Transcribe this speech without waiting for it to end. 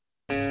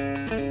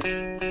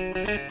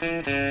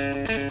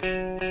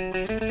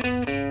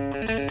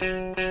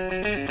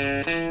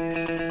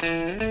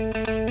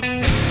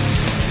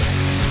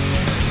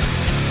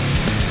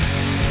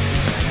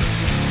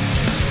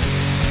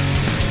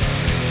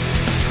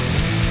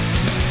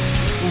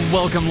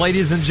Welcome,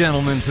 ladies and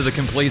gentlemen, to the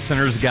Complete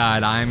Sinner's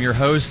Guide. I am your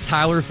host,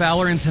 Tyler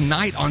Fowler, and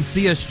tonight on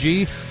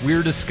CSG,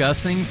 we're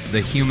discussing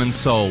the human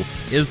soul.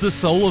 Is the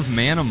soul of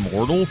man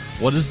immortal?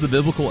 What is the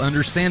biblical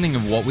understanding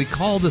of what we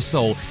call the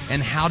soul?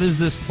 And how does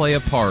this play a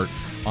part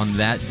on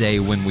that day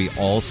when we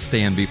all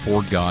stand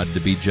before God to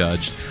be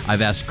judged?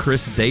 I've asked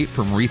Chris Date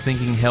from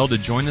Rethinking Hell to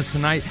join us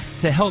tonight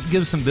to help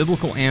give some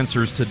biblical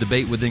answers to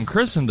debate within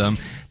Christendom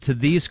to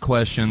these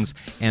questions,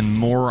 and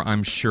more,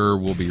 I'm sure,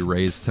 will be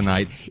raised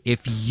tonight.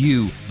 If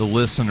you, the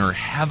listener,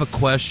 have a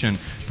question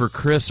for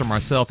Chris or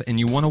myself and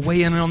you want to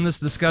weigh in on this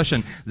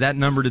discussion, that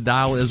number to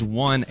dial is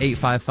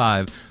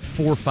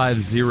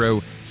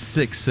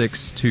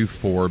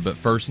 1-855-450-6624. But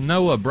first,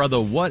 Noah,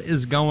 brother, what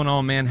is going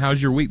on, man?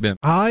 How's your week been?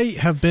 I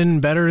have been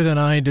better than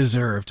I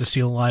deserve, to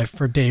steal life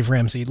for Dave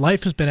Ramsey.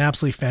 Life has been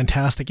absolutely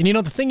fantastic. And you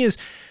know, the thing is,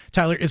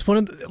 Tyler, it's one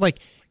of the,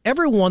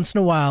 every once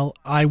in a while,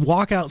 I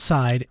walk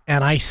outside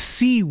and I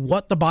see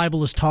what the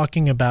Bible is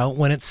talking about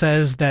when it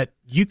says that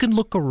you can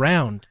look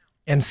around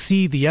and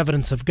see the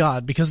evidence of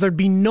God, because there'd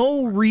be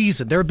no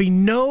reason, there'd be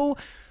no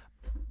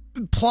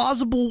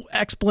plausible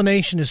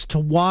explanation as to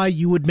why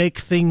you would make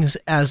things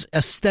as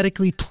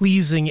aesthetically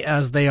pleasing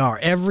as they are.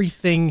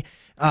 Everything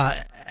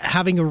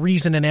having a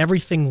reason and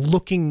everything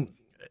looking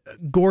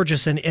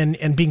gorgeous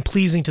and being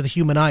pleasing to the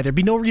human eye. There'd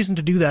be no reason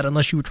to do that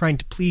unless you were trying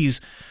to please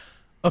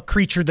a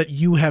creature that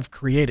you have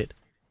created.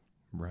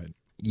 Right.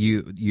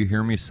 You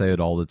hear me say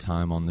it all the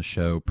time on the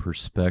show.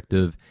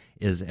 Perspective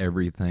is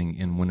everything.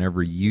 And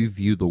whenever you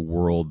view the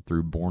world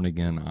through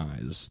born-again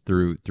eyes,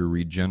 through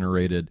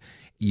regenerated,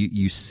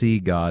 you see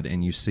God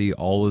and you see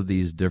all of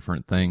these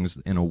different things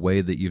in a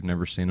way that you've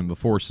never seen them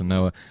before. So,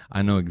 Noah,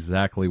 I know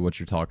exactly what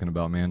you're talking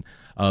about, man.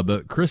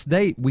 But Chris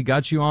Date, we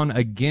got you on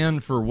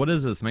again for, what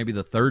is this, maybe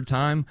the third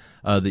time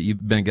that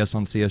you've been a guest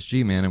on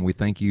CSG, man, and we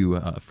thank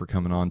you for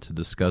coming on to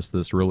discuss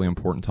this really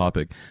important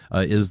topic.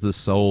 Is the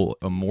soul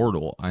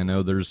immortal? I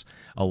know there's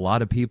a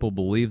lot of people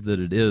believe that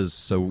it is,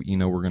 so, you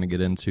know, we're going to get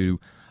into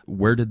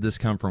where did this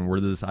come from? Where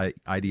did this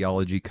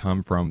ideology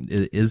come from?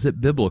 Is it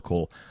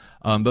biblical?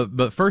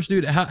 But first,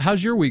 dude,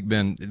 how's your week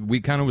been?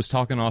 We kind of was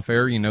talking off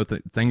air, you know,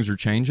 things are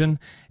changing,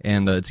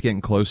 and it's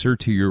getting closer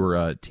to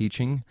your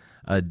teaching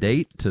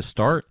date to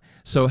start.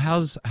 So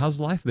how's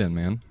life been,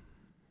 man?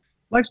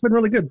 Life's been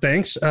really good,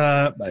 thanks.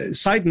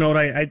 Side note,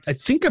 I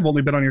think I've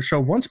only been on your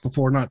show once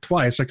before, not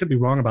twice. I could be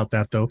wrong about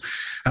that, though.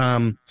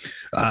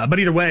 But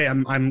either way,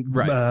 I'm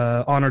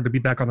right. Honored to be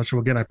back on the show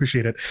again. I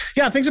appreciate it.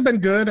 Yeah, things have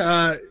been good.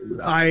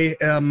 I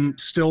am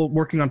still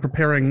working on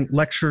preparing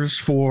lectures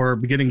for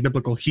beginning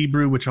biblical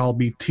Hebrew, which I'll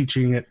be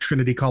teaching at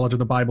Trinity College of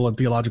the Bible and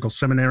Theological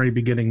Seminary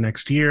beginning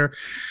next year.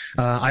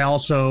 I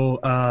also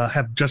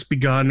have just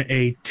begun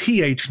a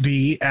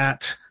THD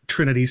at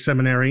Trinity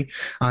Seminary.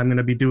 I'm going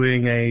to be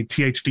doing a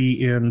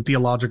THD in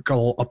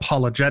theological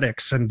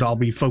apologetics, and I'll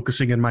be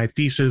focusing in my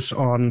thesis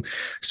on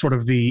sort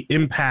of the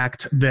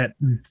impact that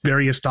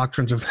various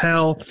doctrines of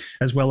hell,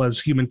 as well as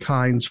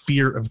humankind's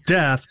fear of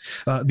death,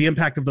 the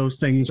impact of those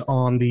things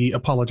on the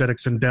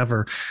apologetics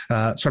endeavor.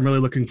 So I'm really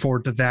looking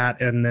forward to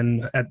that, and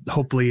then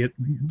hopefully at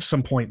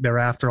some point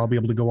thereafter, I'll be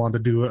able to go on to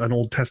do an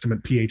Old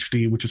Testament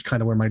PhD, which is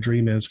kind of where my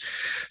dream is.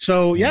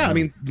 So yeah, I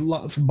mean,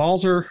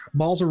 balls are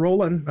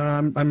rolling.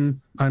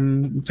 I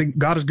think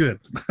God is good.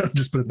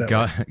 Just put it that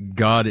way.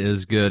 God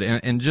is good.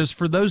 And just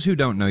for those who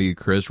don't know you,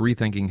 Chris,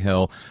 Rethinking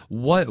Hell,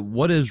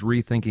 what is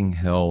Rethinking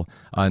Hell?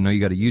 I know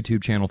you got a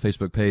YouTube channel,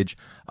 Facebook page.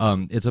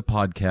 It's a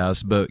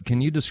podcast, but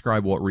can you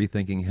describe what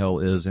Rethinking Hell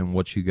is and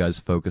what you guys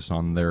focus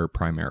on there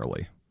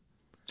primarily?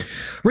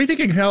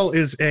 Rethinking Hell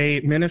is a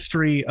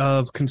ministry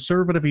of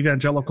conservative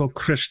evangelical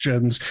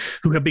Christians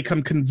who have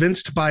become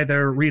convinced by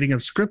their reading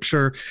of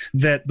Scripture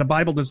that the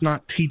Bible does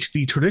not teach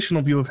the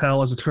traditional view of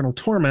hell as eternal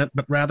torment,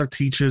 but rather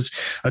teaches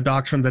a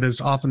doctrine that is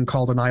often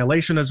called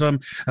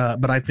annihilationism,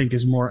 but I think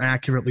is more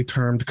accurately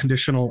termed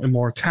conditional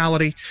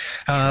immortality.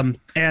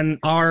 And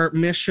our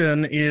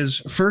mission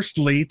is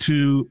firstly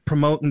to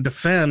promote and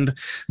defend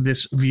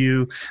this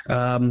view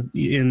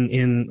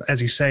in,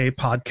 as you say,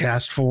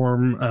 podcast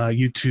form,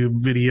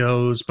 YouTube videos,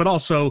 but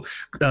also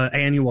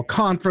annual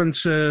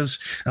conferences,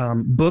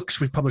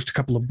 books. We've published a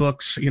couple of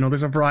books. You know,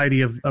 there's a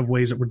variety of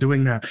ways that we're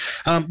doing that.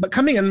 But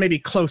coming in maybe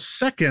close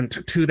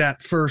second to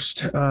that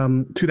first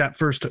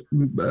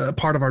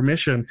part of our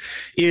mission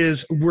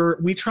is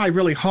we try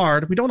really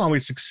hard. We don't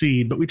always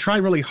succeed, but we try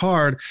really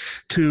hard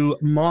to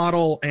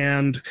model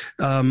and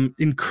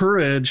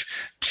encourage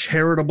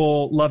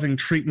charitable, loving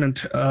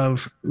treatment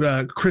of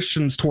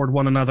Christians toward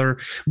one another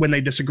when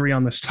they disagree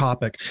on this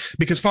topic.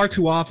 Because far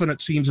too often it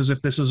seems as if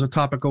this is a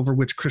topic over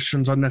which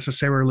Christians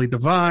unnecessarily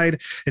divide.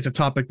 It's a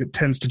topic that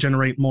tends to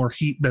generate more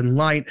heat than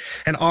light.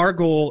 And our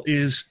goal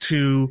is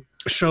to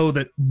show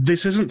that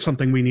this isn't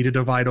something we need to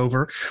divide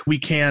over. We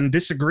can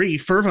disagree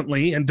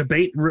fervently and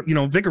debate,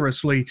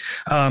 vigorously,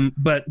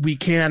 but we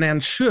can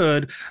and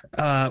should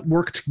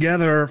work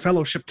together,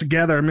 fellowship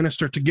together,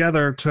 minister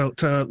together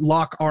to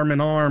lock arm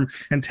in arm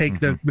and take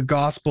the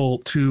gospel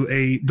to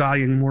a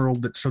dying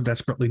world that so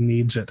desperately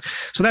needs it.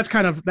 So that's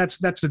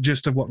the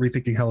gist of what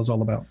Rethinking Hell is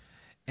all about.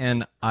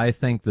 And I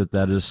think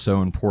that is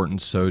so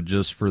important. So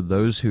just for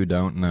those who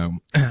don't know,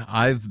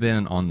 I've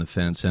been on the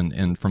fence,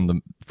 and from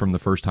the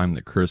first time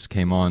that Chris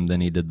came on,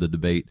 then he did the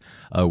debate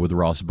with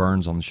Ross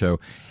Burns on the show,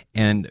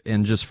 and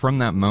just from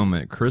that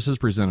moment, Chris has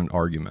presented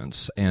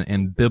arguments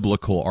and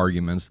biblical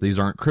arguments. These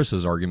aren't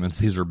Chris's arguments;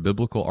 these are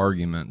biblical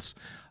arguments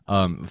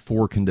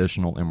for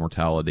conditional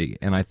immortality.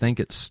 And I think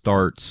it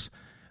starts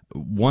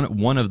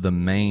one of the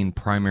main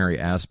primary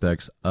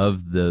aspects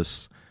of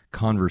this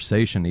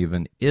conversation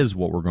even is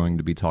what we're going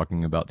to be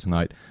talking about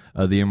tonight,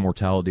 the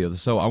immortality of the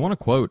soul. I want to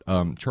quote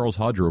Charles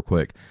Hodge real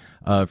quick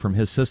from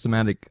his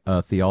Systematic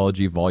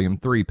Theology, Volume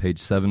 3, page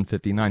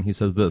 759. He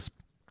says this: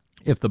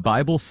 "If the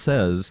Bible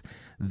says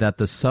that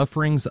the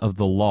sufferings of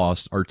the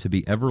lost are to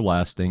be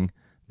everlasting,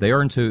 they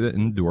are to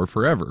endure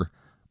forever,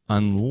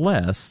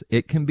 unless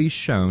it can be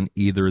shown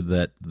either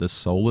that the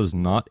soul is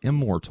not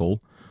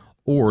immortal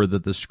or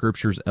that the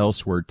Scriptures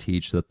elsewhere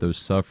teach that those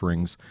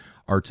sufferings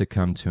are to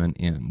come to an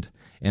end."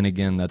 And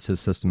again, that's his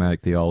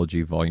Systematic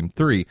Theology, Volume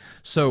 3.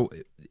 So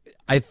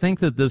I think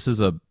that this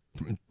is a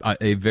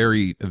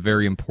very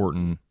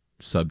important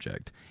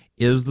subject.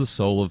 Is the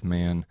soul of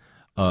man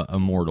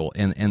immortal?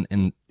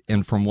 And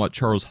from what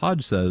Charles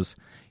Hodge says,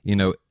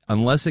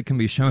 unless it can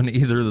be shown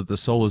either that the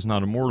soul is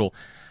not immortal,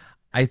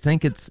 I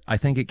think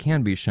it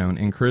can be shown.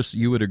 And Chris,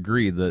 you would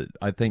agree that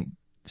I think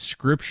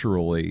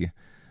scripturally,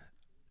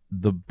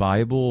 the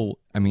Bible,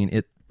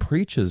 it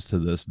preaches to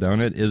this, don't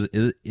it?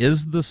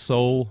 Is the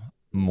soul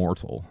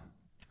mortal?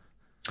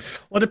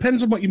 Well, it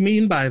depends on what you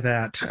mean by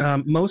that.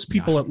 Most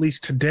people, at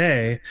least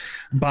today,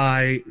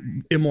 by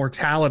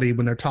immortality,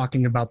 when they're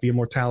talking about the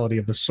immortality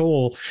of the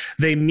soul,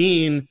 they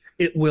mean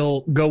it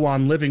will go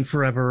on living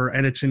forever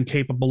and it's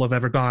incapable of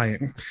ever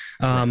dying.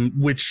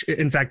 Which,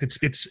 in fact,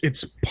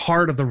 it's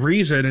part of the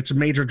reason. It's a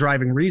major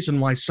driving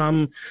reason why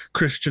some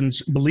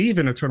Christians believe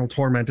in eternal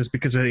torment, is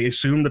because they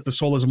assume that the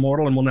soul is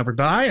immortal and will never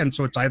die, and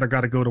so it's either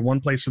got to go to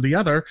one place or the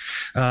other,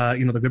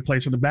 the good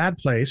place or the bad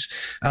place.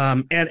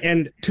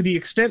 And to the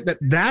extent that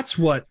that's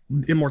what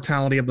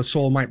immortality of the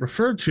soul might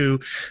refer to,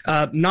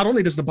 not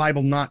only does the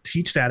Bible not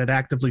teach that, it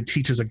actively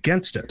teaches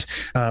against it.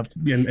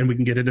 And we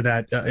can get into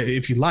that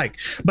if you like.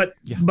 But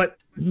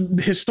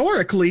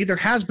historically, there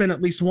has been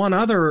at least one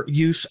other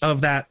use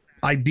of that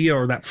idea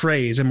or that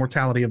phrase,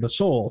 immortality of the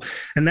soul.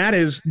 And that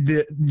is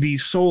the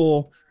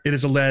soul, it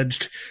is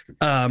alleged,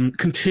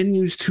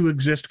 continues to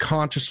exist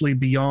consciously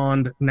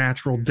beyond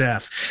natural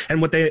death.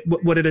 And what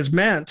it has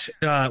meant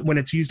when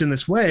it's used in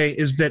this way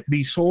is that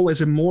the soul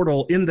is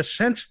immortal in the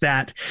sense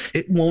that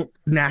it won't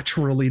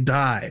naturally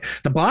die.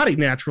 The body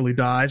naturally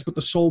dies, but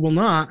the soul will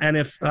not. And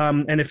if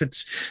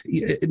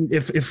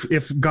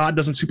God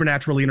doesn't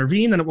supernaturally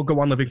intervene, then it will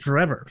go on living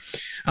forever.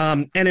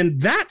 And in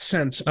that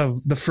sense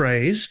of the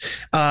phrase,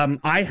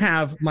 I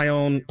have my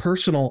own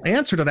personal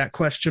answer to that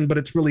question, but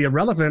it's really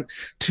irrelevant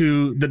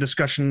to the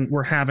discussion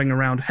we're having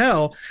around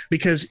hell,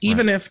 because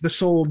even if the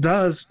soul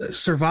does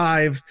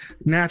survive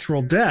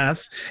natural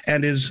death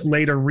and is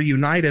later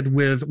reunited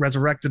with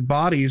resurrected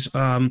bodies,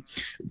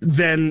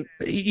 then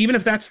even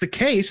if that's the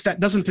case, that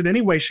doesn't in any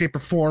way, shape, or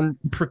form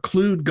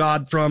preclude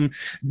God from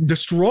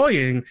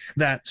destroying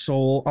that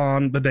soul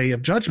on the day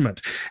of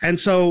judgment. And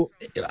so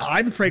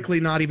I'm frankly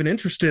not even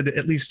interested,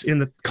 at least in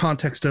the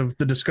context of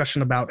the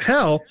discussion about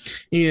hell,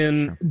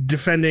 in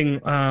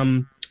defending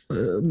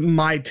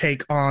my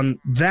take on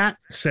that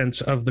sense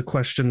of the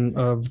question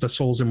of the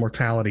soul's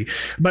immortality.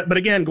 But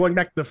again, going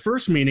back to the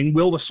first meaning,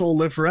 will the soul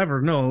live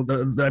forever? No,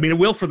 it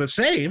will for the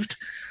saved,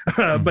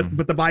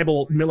 but the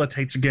Bible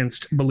militates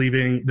against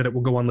believing that it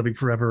will go on living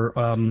forever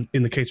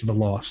in the case of the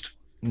lost.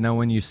 Now,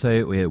 when you say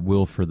it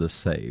will for the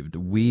saved,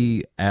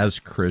 we as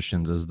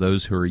Christians, as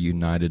those who are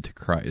united to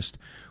Christ,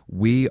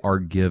 we are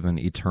given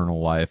eternal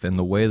life. And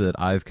the way that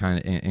I've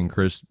and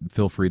Chris,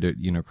 feel free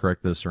to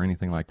correct this or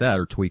anything like that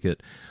or tweak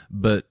it,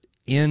 but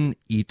in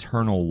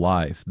eternal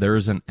life, there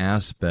is an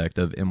aspect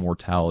of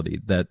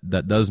immortality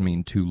that does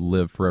mean to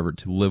live forever,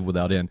 to live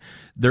without end.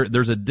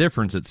 There's a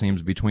difference, it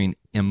seems, between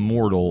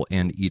immortal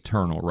and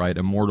eternal, right?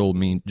 Immortal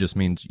just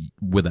means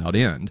without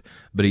end,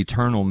 but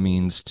eternal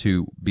means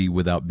to be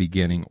without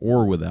beginning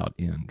or without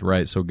end,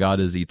 right? So God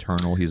is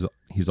eternal.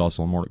 He's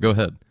also immortal. Go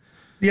ahead.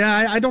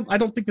 Yeah, I don't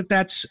think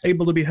that's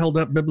able to be held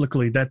up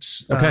biblically.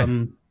 That's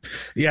okay.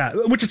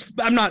 Which is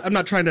I'm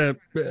not trying to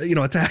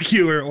attack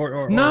you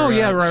or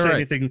say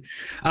anything.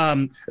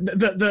 I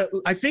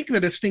think the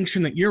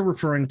distinction that you're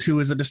referring to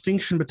is a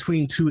distinction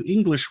between two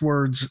English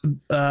words,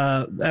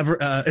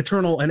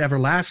 eternal and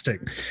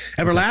everlasting.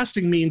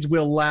 Everlasting means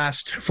will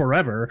last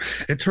forever.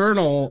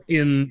 Eternal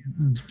in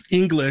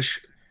English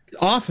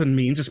often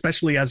means,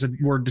 especially as a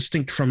word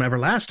distinct from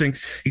everlasting,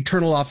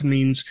 eternal often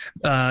means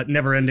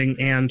never ending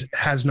and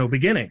has no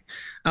beginning.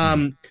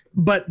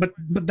 But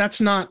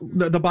that's not,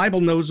 the Bible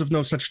knows of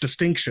no such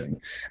distinction.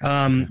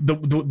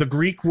 The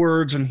Greek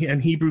words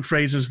and Hebrew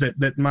phrases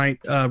that might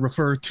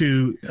refer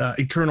to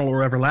eternal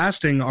or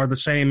everlasting are the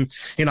same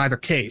in either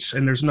case,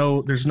 and there's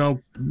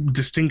no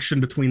distinction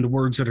between the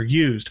words that are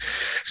used.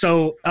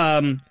 So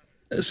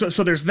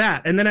there's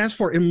that. And then as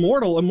for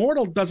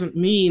immortal doesn't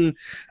mean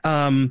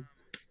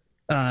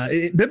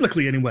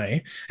biblically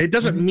anyway. It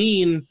doesn't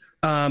mean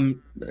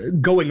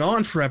going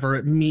on forever.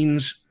 It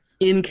means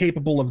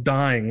incapable of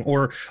dying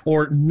or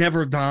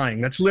never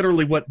dying. That's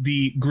literally what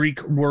the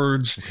Greek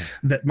words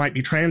that might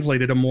be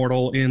translated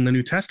immortal in the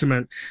New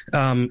Testament,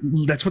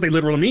 that's what they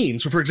literally mean.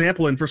 So for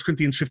example, in 1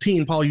 Corinthians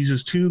 15, Paul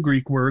uses two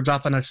Greek words,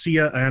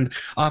 athanasia and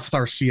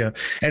aphtharsia.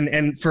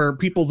 And for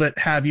people that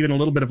have even a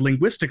little bit of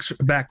linguistics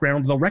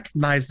background, they'll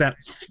recognize that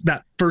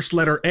first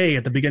letter A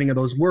at the beginning of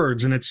those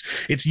words, and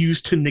it's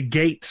used to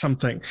negate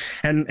something.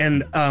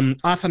 And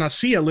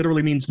athanasia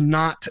literally means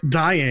not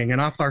dying,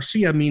 and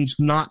aphtharsia means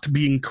not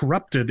being corrupted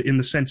in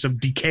the sense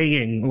of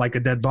decaying like a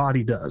dead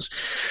body does.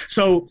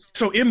 So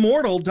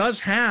immortal does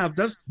have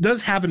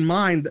in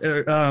mind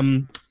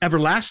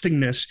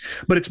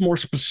everlastingness, but it's more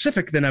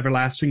specific than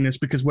everlastingness,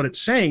 because what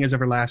it's saying is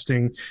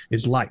everlasting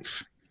is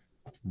life.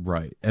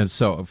 Right. And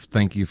so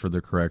thank you for the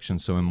correction.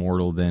 So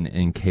immortal, then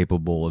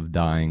incapable of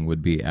dying,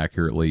 would be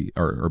accurately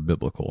or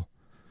biblical.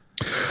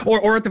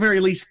 Or at the very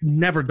least,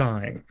 never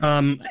dying.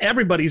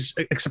 Everybody's,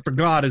 except for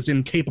God, is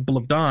incapable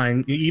of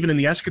dying. Even in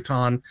the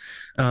eschaton,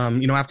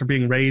 after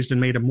being raised and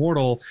made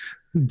immortal,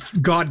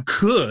 God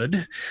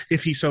could,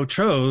 if he so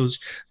chose,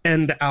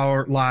 end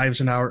our lives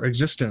and our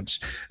existence.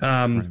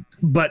 Right.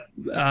 But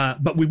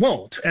we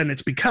won't. And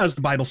it's because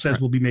the Bible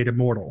says we'll be made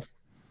immortal.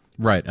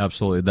 Right,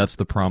 absolutely. That's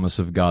the promise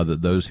of God,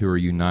 that those who are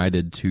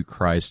united to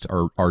Christ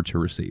are to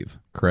receive,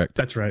 correct?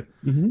 That's right.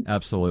 Mm-hmm.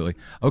 Absolutely.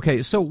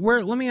 Okay, so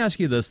let me ask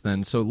you this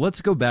then. So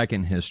let's go back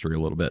in history a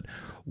little bit.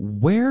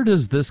 Where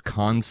does this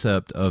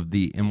concept of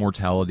the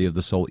immortality of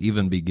the soul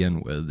even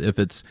begin with? If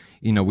it's,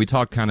 we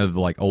talked kind of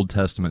like Old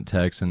Testament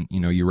texts, and,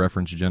 you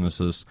referenced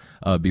Genesis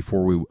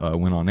before we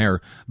went on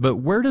air, but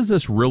where does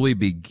this really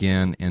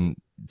begin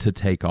to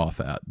take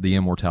off at, the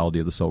immortality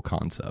of the soul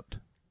concept?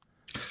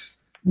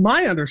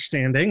 My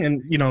understanding,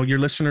 and your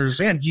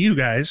listeners and you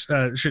guys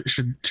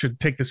should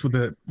take this with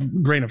a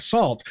grain of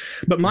salt,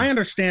 but my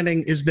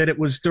understanding is that it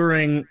was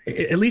during,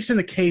 at least in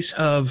the case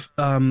of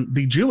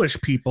the Jewish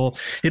people,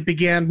 it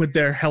began with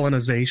their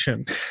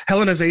Hellenization.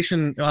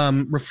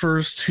 Hellenization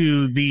refers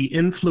to the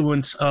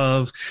influence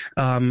of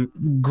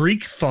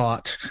Greek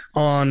thought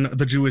on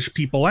the Jewish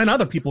people and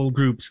other people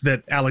groups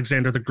that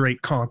Alexander the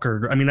Great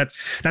conquered. I mean,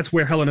 that's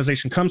where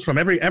Hellenization comes from.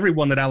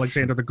 Everyone that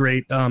Alexander the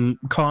Great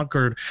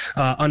conquered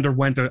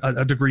underwent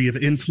a degree of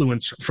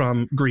influence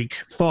from Greek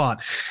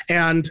thought.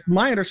 And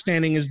my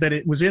understanding is that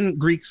it was in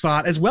Greek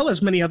thought, as well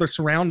as many of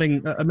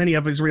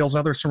Israel's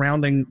other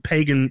surrounding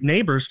pagan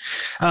neighbors.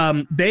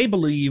 They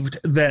believed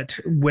that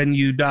when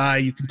you die,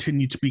 you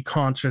continue to be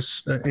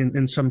conscious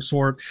in some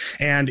sort.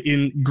 And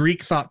in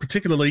Greek thought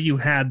particularly, you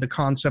had the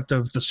concept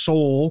of the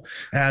soul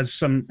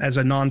as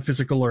a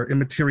non-physical or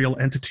immaterial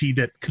entity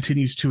that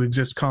continues to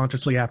exist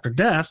consciously after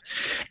death.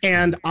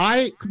 And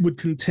I would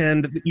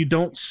contend that you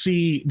don't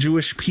see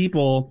Jewish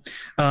people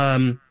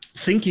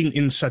thinking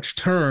in such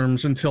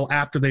terms until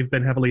after they've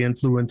been heavily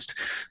influenced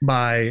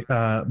by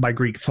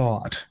Greek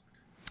thought.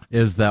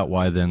 Is that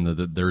why then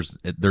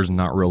there's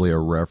not really a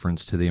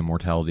reference to the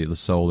immortality of the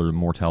soul or the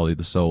mortality of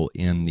the soul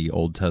in the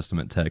Old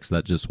Testament text?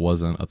 That just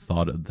wasn't a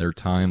thought of their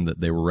time that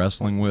they were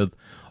wrestling with?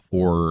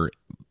 Or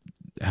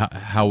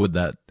how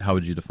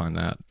would you define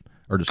that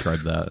or describe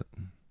that?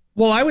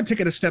 Well, I would take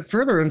it a step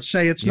further and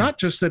say it's not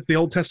just that the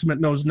Old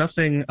Testament knows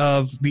nothing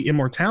of the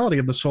immortality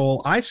of the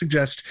soul. I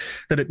suggest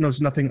that it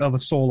knows nothing of a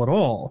soul at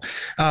all.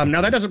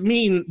 Now, that doesn't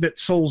mean that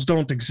souls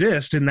don't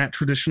exist in that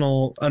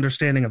traditional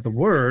understanding of the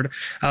word.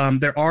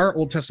 There are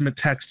Old Testament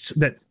texts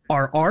that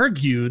are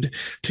argued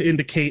to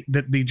indicate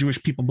that the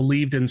Jewish people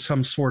believed in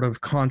some sort of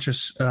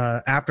conscious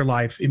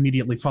afterlife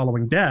immediately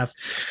following death.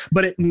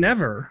 But it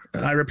never,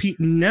 I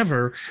repeat,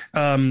 never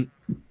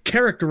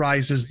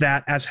characterizes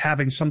that as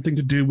having something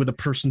to do with a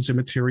person's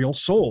immaterial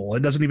soul. It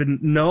doesn't even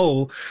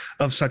know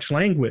of such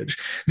language.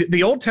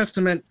 The Old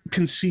Testament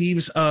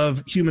conceives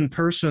of human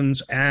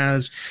persons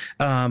as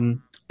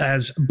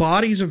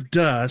bodies of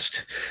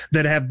dust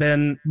that have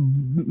been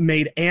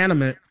made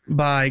animate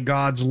by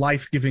God's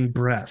life-giving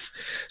breath.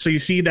 So you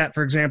see that,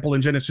 for example,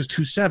 in Genesis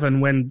 2:7,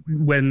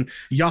 when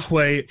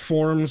Yahweh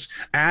forms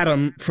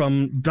Adam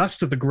from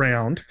dust of the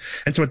ground.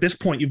 And so at this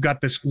point, you've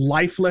got this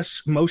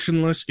lifeless,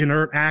 motionless,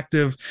 inert,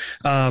 active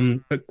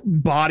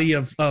body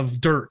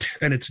of dirt,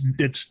 and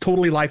it's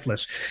totally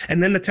lifeless.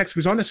 And then the text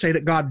goes on to say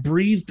that God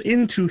breathed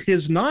into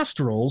his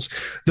nostrils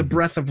the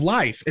breath of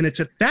life. And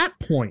it's at that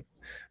point,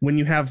 when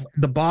you have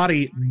the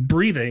body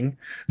breathing,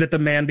 that the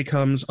man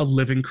becomes a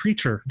living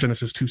creature,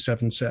 Genesis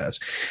 2:7 says.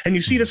 And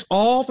you see this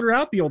all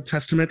throughout the Old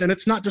Testament, and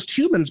it's not just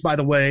humans, by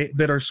the way,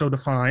 that are so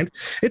defined.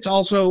 It's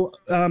also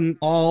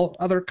all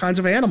other kinds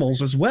of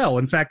animals as well.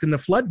 In fact, in the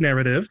flood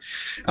narrative,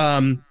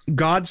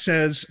 God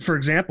says, for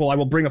example, I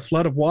will bring a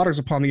flood of waters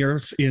upon the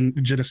earth in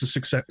Genesis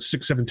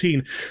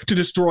 6:17 to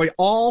destroy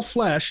all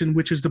flesh, in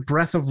which is the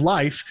breath of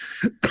life,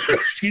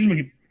 excuse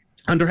me,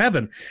 under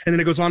heaven. And then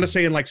it goes on to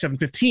say in like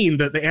 7:15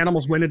 that the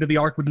animals went into the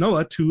ark with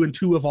Noah, 2 and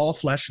 2 of all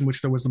flesh, in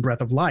which there was the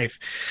breath of life.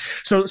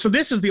 So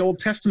this is the Old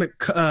Testament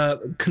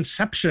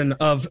conception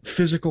of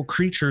physical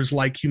creatures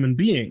like human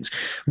beings.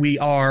 We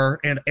are,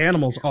 and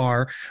animals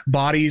are,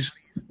 bodies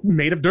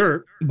made of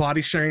dirt,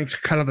 bodies sharing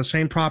kind of the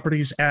same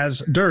properties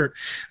as dirt,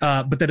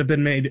 but that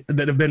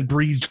have been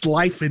breathed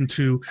life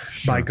into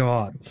by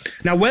God.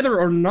 Now, whether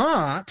or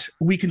not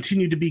we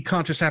continue to be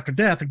conscious after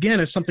death,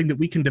 again, is something that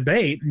we can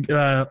debate.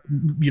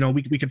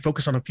 We can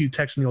focus on a few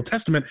texts in the Old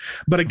Testament,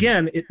 but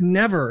again, it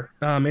never,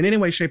 in any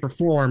way, shape, or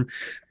form,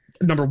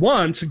 number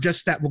one,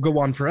 suggests that will go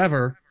on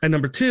forever, and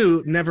number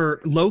two, never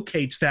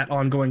locates that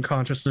ongoing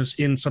consciousness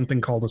in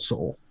something called a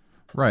soul.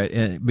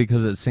 Right,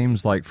 because it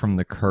seems like from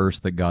the curse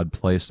that God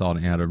placed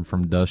on Adam,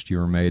 from dust you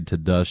were made, to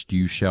dust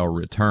you shall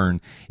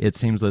return, it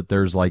seems that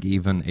there's like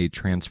even a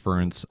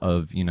transference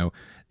of,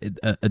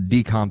 a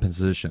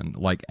decomposition.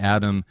 Like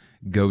Adam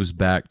goes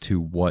back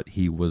to what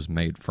he was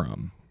made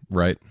from,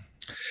 right?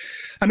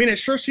 I mean, it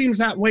sure seems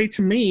that way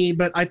to me,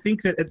 but I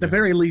think that at the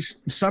very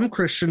least, some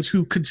Christians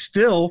who could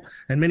still,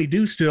 and many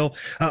do still,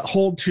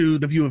 hold to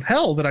the view of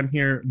hell that I'm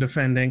here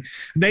defending,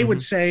 they would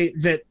say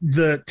that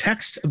the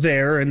text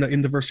there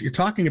in the verse that you're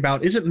talking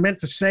about isn't meant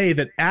to say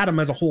that Adam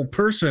as a whole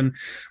person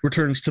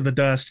returns to the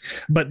dust,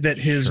 but that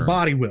his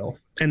body will.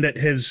 And that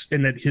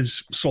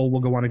his soul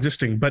will go on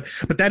existing, but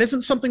that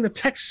isn't something the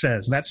text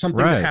says. That's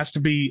something that has to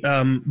be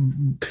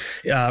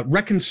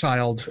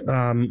reconciled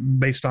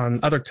based on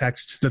other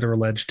texts that are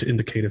alleged to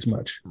indicate as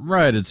much.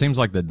 Right. It seems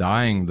like the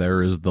dying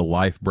there is the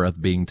life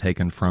breath being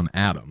taken from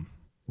Adam.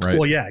 Right.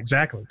 Well, yeah,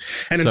 exactly.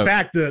 And in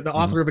fact, the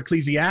author of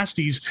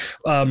Ecclesiastes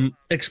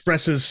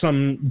expresses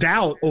some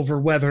doubt over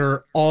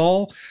whether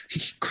all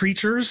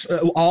creatures,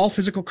 all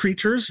physical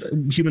creatures,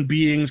 human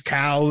beings,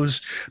 cows,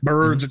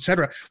 birds,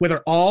 etc.,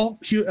 whether all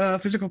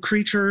physical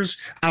creatures,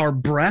 our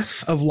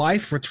breath of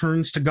life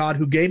returns to God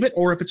who gave it,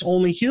 or if it's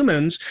only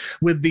humans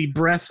with the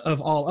breath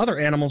of all other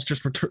animals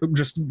just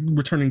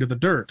returning to the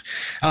dirt.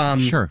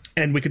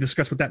 And we could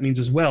discuss what that means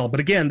as well. But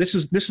again, this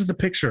is the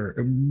picture: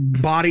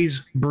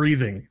 bodies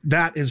breathing.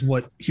 That is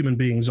what human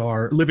beings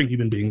are, living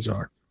human beings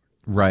are.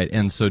 Right.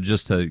 And so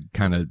just to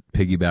kind of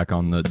piggyback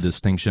on the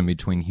distinction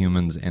between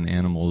humans and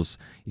animals,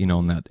 in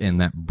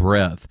that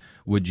breath,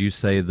 would you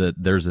say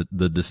that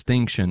the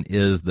distinction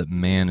is that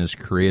man is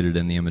created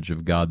in the image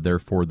of God,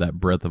 therefore that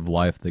breath of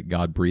life that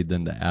God breathed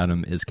into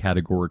Adam is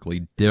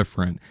categorically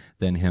different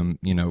than him,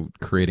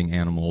 creating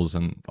animals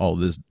and all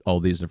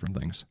these different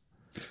things?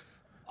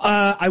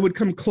 I would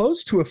come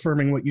close to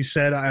affirming what you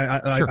said.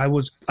 I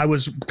was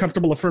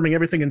comfortable affirming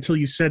everything until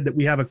you said that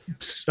we have a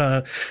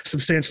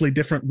substantially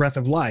different breath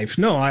of life.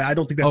 No, I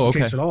don't think that's the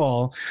case at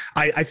all.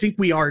 I think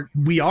we are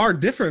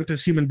different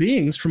as human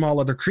beings from all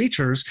other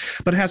creatures,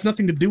 but it has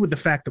nothing to do with the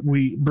fact that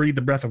we breathe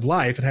the breath of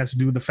life. It has to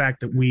do with the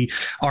fact that we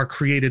are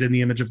created in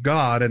the image of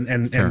God,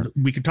 and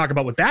we can talk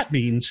about what that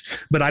means,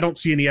 but I don't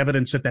see any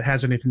evidence that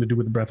has anything to do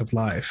with the breath of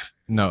life.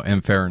 No,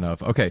 and fair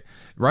enough. Okay,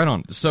 right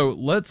on. Is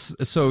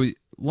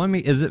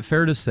it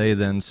fair to say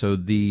then, so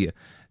the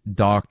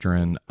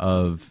doctrine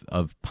of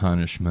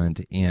punishment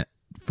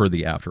for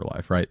the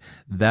afterlife, right?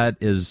 That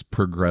is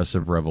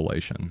progressive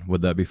revelation.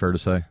 Would that be fair to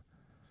say?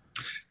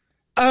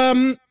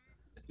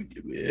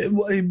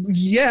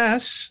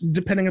 Yes,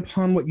 depending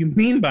upon what you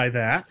mean by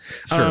that.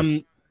 Sure.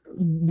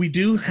 We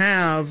do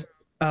have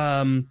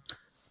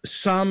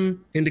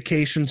some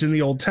indications in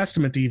the Old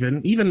Testament,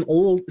 even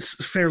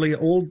fairly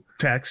old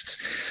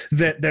texts,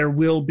 that there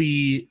will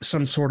be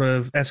some sort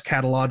of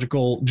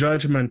eschatological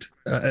judgment,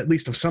 at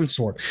least of some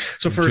sort.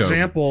 So, for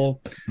example,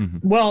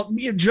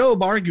 Job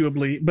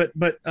arguably, but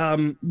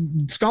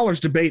scholars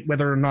debate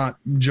whether or not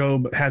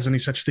Job has any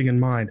such thing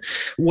in mind.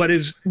 What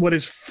is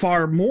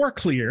far more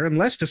clear and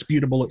less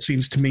disputable, it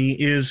seems to me,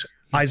 is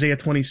Isaiah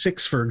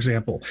 26, for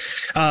example.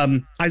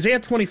 Isaiah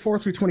 24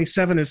 through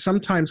 27 is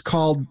sometimes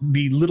called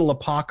the little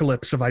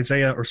apocalypse of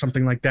Isaiah or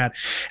something like that.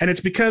 And it's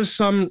because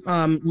some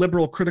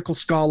liberal critical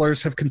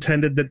scholars have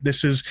contended that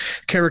this is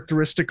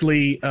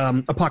characteristically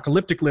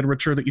apocalyptic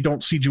literature that you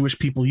don't see Jewish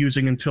people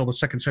using until the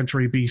 2nd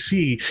century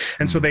BC.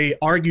 And so they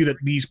argue that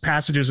these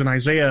passages in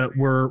Isaiah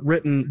were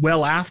written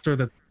well after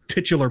the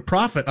titular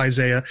prophet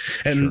Isaiah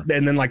and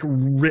then like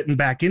written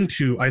back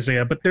into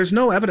Isaiah, but there's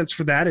no evidence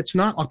for that. It's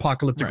not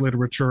apocalyptic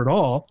literature at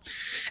all,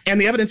 and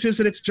the evidence is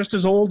that it's just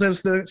as old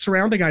as the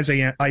surrounding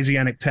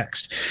Isaianic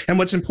text. And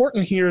what's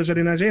important here is that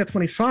in Isaiah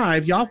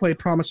 25, Yahweh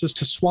promises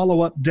to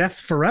swallow up death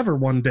forever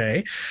one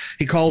day.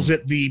 He calls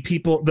it the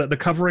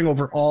covering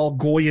over all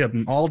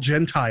Goyim, all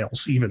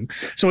Gentiles even.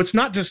 So it's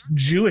not just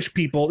Jewish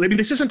people. I mean,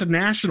 this isn't a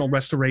national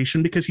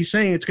restoration, because he's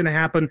saying it's going to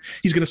happen.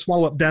 He's going to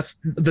swallow up death,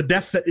 the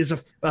death that is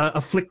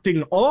afflicting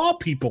all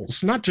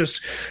peoples, not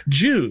just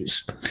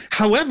Jews.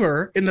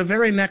 However, in the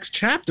very next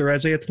chapter,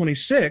 Isaiah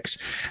 26,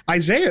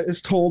 Isaiah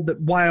is told that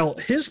while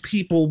his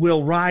people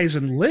will rise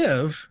and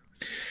live,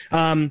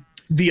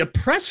 the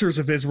oppressors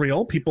of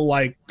Israel, people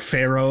like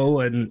Pharaoh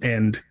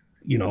and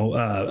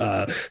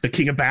the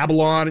king of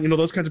Babylon,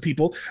 those kinds of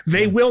people,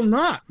 they will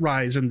not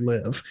rise and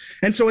live.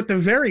 And so at the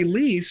very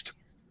least,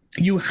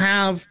 you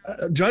have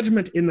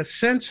judgment in the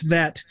sense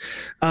that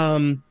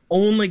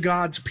only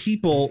God's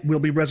people will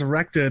be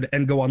resurrected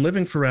and go on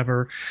living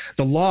forever.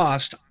 The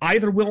lost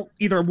either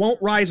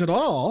won't rise at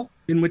all,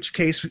 in which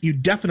case you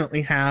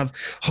definitely have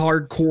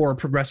hardcore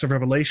progressive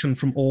revelation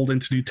from Old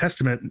into New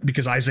Testament,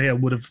 because Isaiah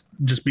would have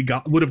just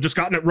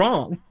gotten it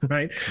wrong,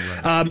 right?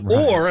 Right.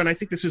 Or, and I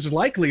think this is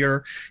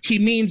likelier, he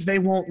means they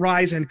won't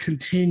rise and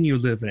continue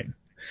living.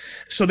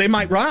 So they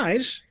might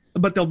rise,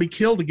 but they'll be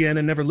killed again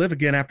and never live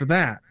again after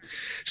that.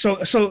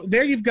 So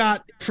there you've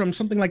got, from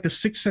something like the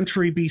 6th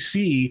century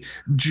BC,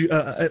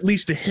 at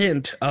least a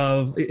hint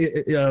of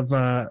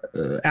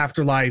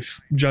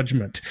afterlife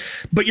judgment.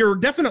 But you're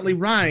definitely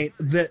right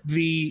that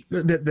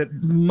that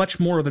much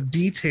more of the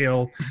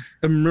detail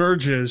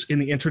emerges in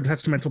the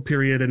intertestamental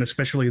period, and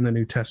especially in the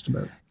New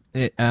Testament.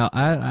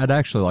 I'd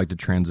actually like to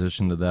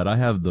transition to that. I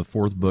have the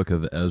 4th book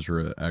of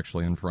Ezra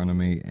actually in front of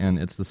me, and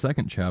it's the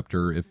 2nd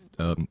chapter. If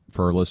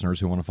for our listeners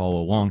who want to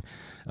follow along,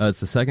 it's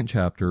the 2nd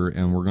chapter,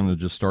 and we're going to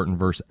just start in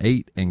verse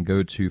 8 and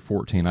go to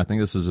 14. I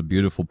think this is a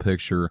beautiful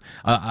picture.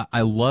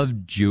 I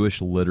love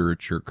Jewish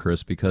literature,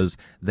 Chris, because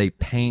they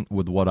paint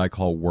with what I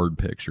call word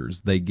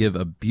pictures. They give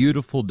a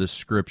beautiful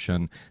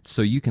description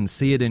so you can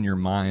see it in your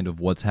mind of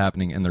what's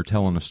happening, and they're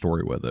telling a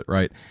story with it,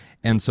 right?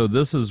 And so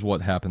this is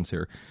what happens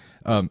here.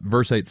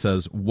 Verse 8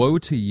 says, "Woe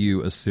to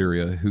you,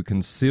 Assyria, who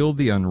conceal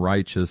the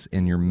unrighteous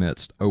in your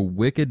midst, O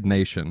wicked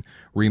nation.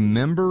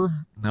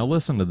 Remember," now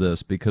listen to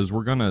this, because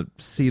we're going to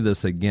see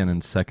this again in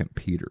 2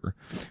 Peter.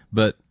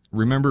 "But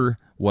remember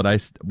what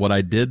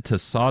I did to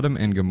Sodom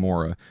and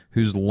Gomorrah,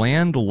 whose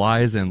land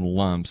lies in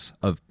lumps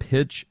of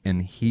pitch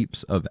and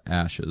heaps of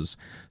ashes.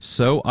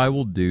 So I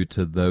will do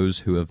to those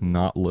who have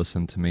not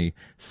listened to me,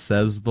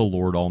 says the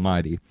Lord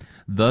Almighty.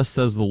 Thus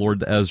says the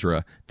Lord to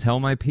Ezra, tell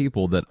my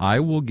people that I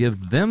will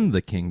give them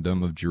the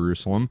kingdom of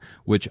Jerusalem,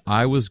 which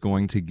I was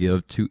going to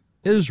give to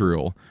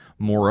Israel.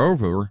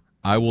 Moreover,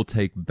 I will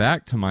take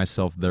back to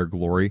myself their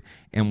glory,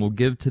 and will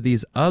give to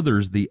these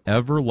others the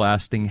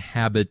everlasting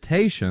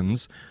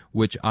habitations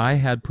which I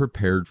had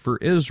prepared for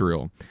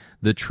Israel.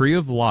 The tree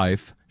of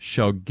life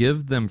shall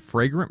give them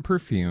fragrant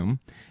perfume,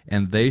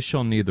 and they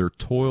shall neither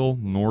toil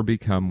nor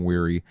become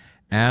weary.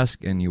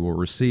 Ask, and you will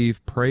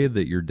receive. Pray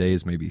that your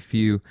days may be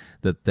few,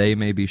 that they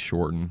may be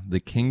shortened. The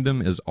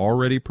kingdom is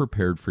already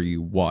prepared for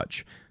you.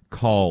 Watch.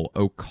 Call,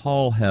 O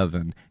call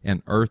heaven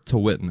and earth to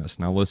witness."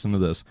 Now listen to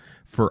this.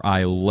 "For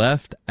I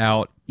left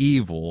out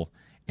evil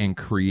and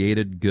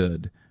created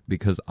good,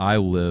 because I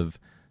live,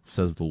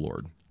 says the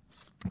Lord."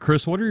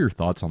 Chris, what are your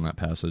thoughts on that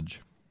passage?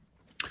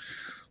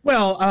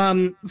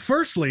 Well,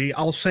 firstly,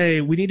 I'll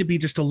say we need to be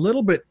just a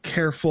little bit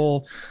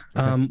careful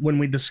when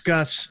we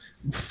discuss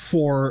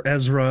for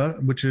Ezra,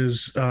 which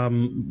is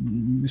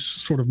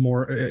sort of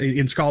more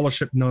in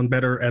scholarship known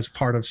better as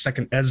part of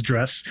Second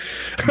Esdras.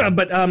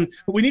 But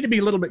we need to be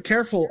a little bit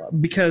careful,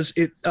 because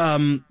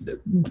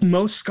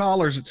most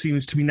scholars, it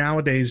seems to me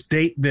nowadays,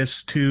 date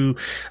this to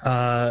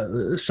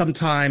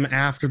sometime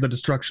after the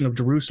destruction of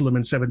Jerusalem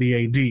in 70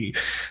 AD.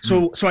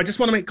 So I just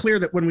want to make clear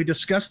that when we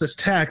discuss this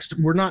text,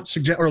 we're not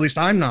or at least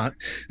I'm not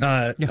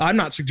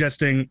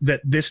suggesting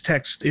that this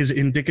text is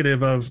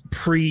indicative of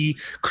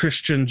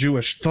pre-Christian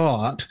Jewish thought.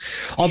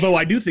 Although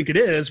I do think it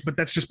is, but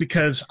that's just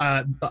because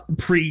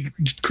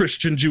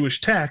pre-Christian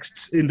Jewish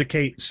texts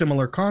indicate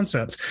similar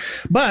concepts.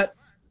 But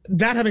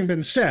that having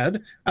been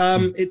said,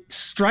 it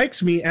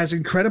strikes me as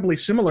incredibly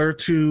similar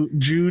to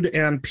Jude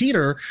and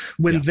Peter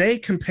when they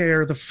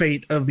compare the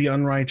fate of the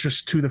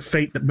unrighteous to the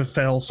fate that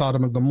befell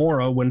Sodom and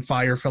Gomorrah when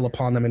fire fell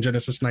upon them in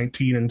Genesis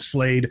 19 and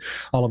slayed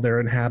all of their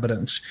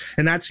inhabitants.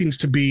 And that seems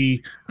to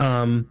be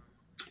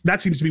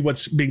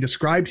what's being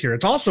described here.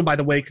 It's also, by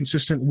the way,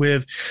 consistent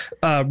with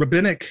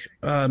rabbinic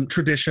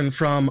tradition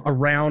from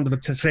around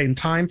the same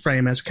time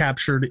frame as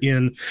captured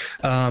in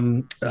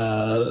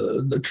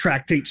the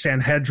Tractate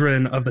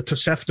Sanhedrin of the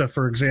Tosefta,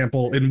 for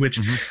example, in which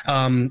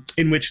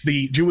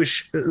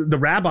the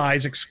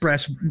rabbis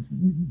express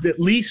at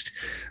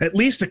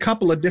least a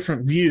couple of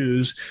different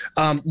views,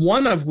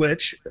 one of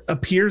which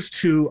appears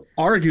to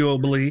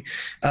arguably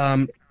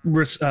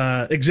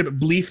exhibit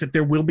belief that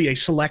there will be a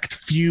select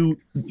few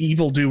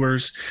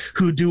evildoers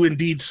who do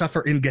indeed suffer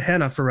in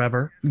Gehenna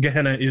forever.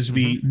 Gehenna is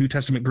the New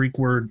Testament Greek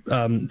word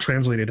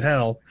translated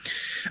hell.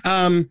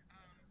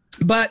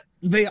 But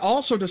they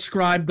also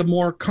describe the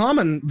more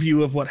common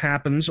view of what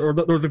happens, or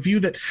the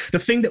view that the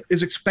thing that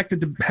is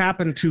expected to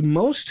happen to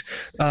most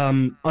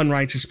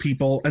unrighteous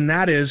people, and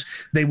that is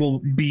they will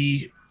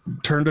be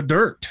turned to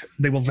dirt.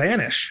 They will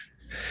vanish.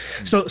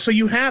 So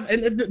you have,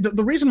 and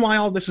the reason why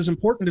all this is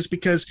important is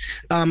because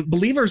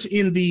believers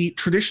in the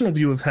traditional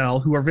view of hell,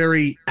 who are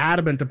very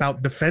adamant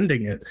about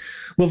defending it,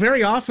 will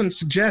very often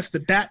suggest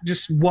that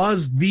just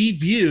was the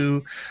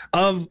view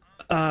of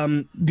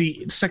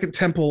the Second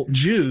Temple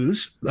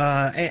Jews,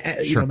 the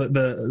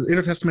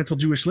intertestamental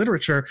Jewish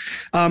literature,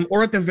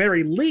 or at the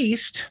very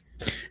least,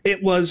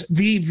 it was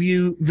the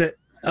view that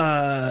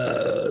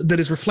that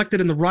is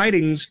reflected in the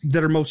writings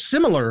that are most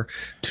similar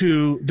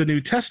to the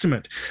New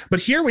Testament. But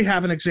here we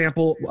have an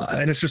example,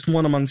 and it's just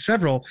one among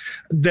several,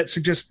 that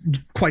suggests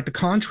quite the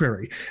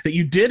contrary, that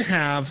you did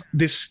have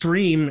this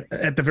stream,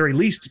 at the very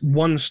least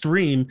one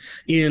stream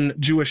in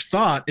Jewish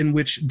thought, in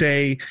which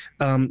they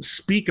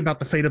speak about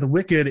the fate of the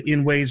wicked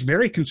in ways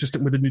very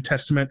consistent with the New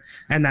Testament,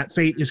 and that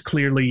fate is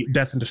clearly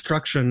death and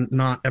destruction,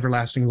 not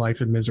everlasting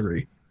life and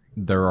misery.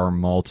 There are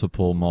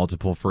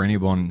multiple for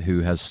anyone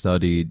who has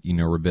studied,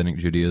 rabbinic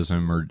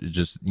Judaism or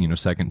just,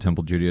 Second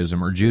Temple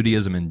Judaism or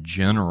Judaism in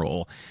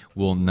general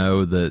will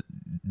know that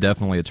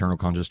definitely eternal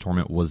conscious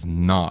torment was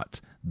not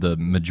the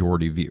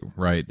majority view,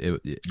 right?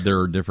 There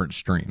are different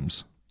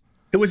streams.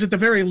 It was at the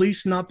very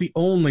least not the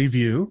only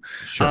view.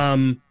 Sure.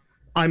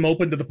 I'm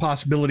open to the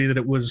possibility that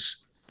it was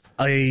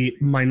a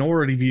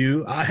minority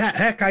view.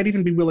 Heck, I'd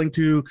even be willing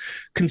to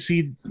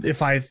concede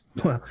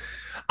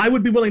I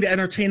would be willing to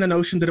entertain the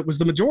notion that it was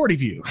the majority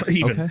view,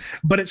 even. Okay.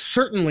 But it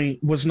certainly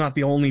was not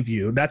the only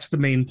view. That's the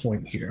main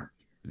point here.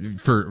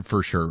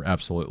 For sure,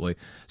 absolutely.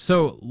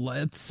 So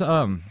let's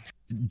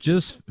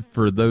just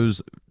for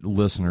those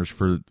listeners,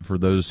 for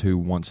those who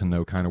want to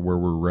know kind of where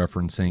we're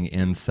referencing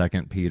in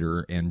 2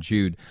 Peter and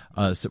Jude,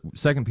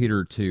 2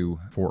 Peter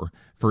 2:4.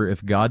 For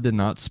if God did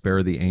not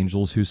spare the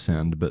angels who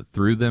sinned, but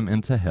threw them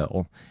into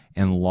hell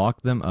and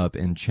locked them up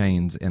in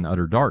chains in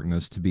utter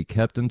darkness to be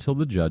kept until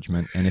the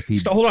judgment, and if he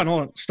hold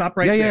on, stop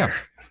right there.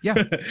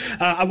 Yeah.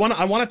 I want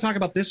to talk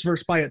about this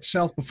verse by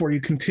itself before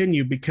you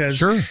continue,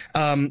 because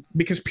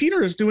because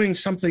Peter is doing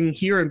something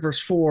here in verse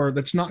 4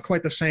 that's not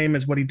quite the same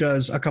as what he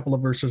does a couple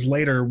of verses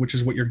later, which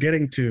is what you're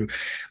getting to.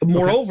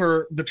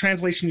 Moreover, the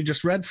translation you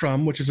just read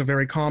from, which is a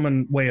very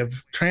common way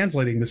of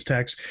translating this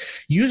text,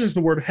 uses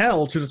the word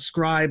hell to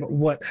describe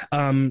what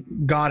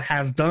God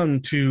has done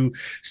to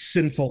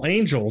sinful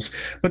angels,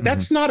 but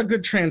that's not a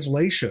good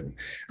translation.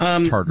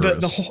 Tartarus.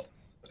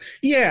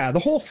 The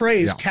whole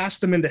phrase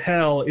 "cast them into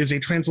hell" is a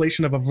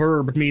translation of a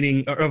verb,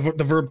 meaning of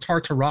the verb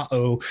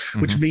tartarao,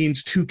 which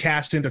means to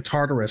cast into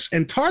Tartarus.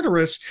 And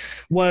Tartarus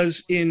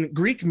was in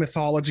Greek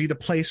mythology the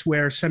place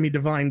where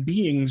semi-divine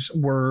beings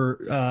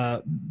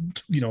were,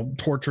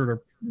 tortured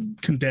or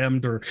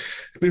condemned or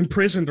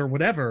imprisoned or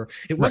whatever.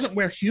 It wasn't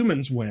where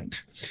humans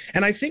went.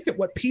 And I think that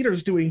what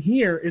Peter's doing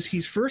here is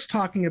he's first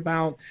talking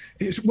about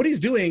what he's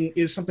doing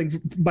is something,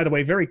 by the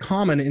way, very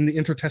common in the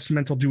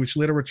intertestamental Jewish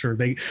literature.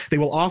 They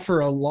will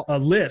offer a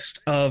list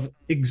of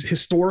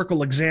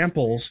historical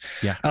examples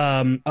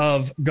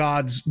of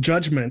God's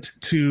judgment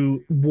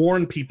to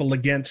warn people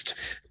against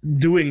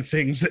doing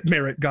things that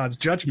merit God's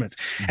judgment.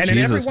 And Jesus in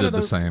every one did of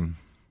those, the same.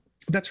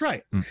 That's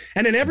right.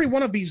 And in every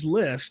one of these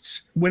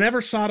lists,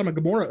 whenever Sodom and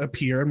Gomorrah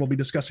appear, and we'll be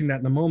discussing that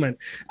in a moment,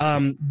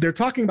 they're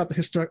talking about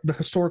the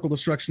historical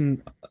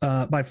destruction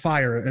by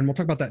fire, and we'll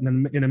talk about that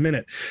in a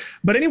minute.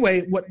 But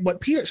anyway, what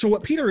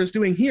Peter is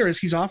doing here is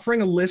he's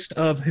offering a list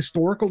of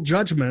historical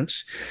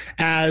judgments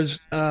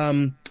as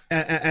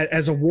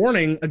a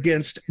warning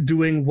against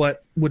doing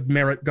what would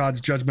merit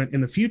God's judgment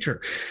in the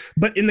future.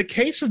 But in the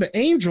case of the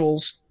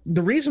angels,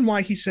 the reason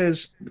why he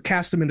says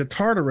cast them into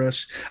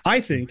Tartarus, I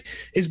think,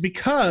 is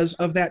because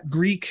of that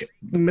Greek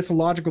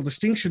mythological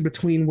distinction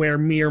between where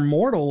mere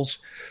mortals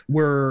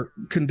were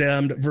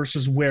condemned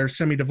versus where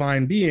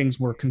semi-divine beings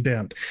were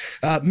condemned.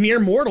 Mere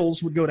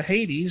mortals would go to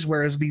Hades,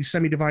 whereas these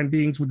semi-divine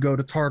beings would go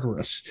to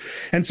Tartarus.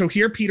 And so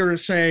here Peter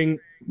is saying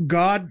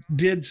God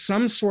did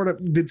some sort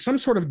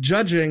of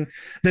judging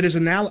that is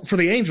for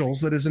the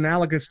angels that is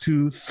analogous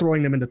to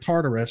throwing them into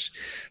Tartarus.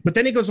 But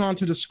then he goes on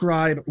to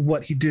describe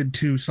what he did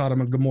to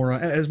Sodom and Gomorrah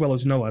as well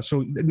as Noah.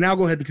 So now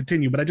go ahead and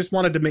continue. But I just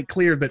wanted to make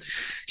clear that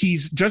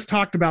he's just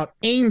talked about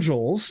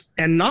angels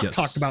and not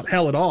talked about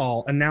hell at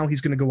all. And now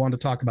he's going to go on to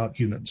talk about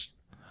humans.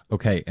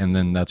 Okay, and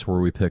then that's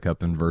where we pick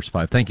up in verse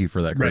 5. Thank you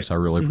for that, Chris. Right. I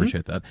really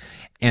appreciate that.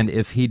 And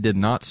if he did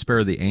not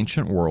spare the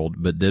ancient world,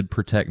 but did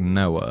protect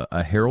Noah,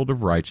 a herald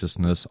of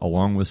righteousness,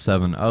 along with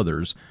 7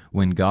 others,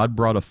 when God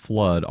brought a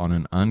flood on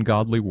an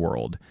ungodly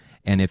world,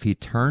 and if he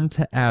turned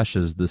to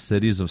ashes the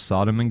cities of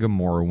Sodom and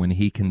Gomorrah when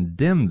he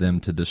condemned them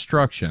to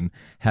destruction,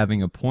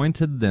 having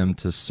appointed them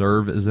to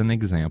serve as an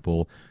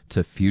example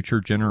to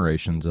future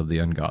generations of the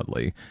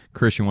ungodly.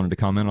 Chris, you wanted to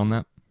comment on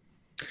that?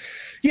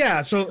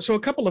 Yeah, so a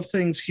couple of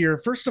things here.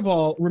 First of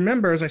all,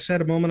 remember, as I said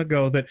a moment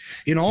ago, that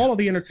in all of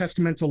the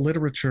intertestamental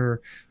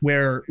literature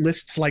where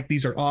lists like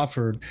these are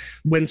offered,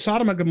 when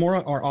Sodom and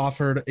Gomorrah are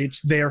offered,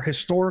 it's their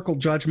historical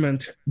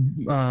judgment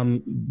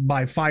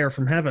by fire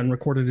from heaven,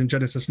 recorded in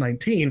Genesis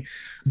 19,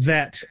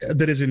 that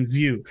is in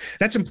view.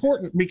 That's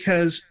important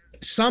because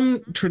some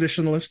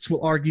traditionalists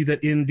will argue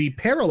that in the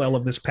parallel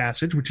of this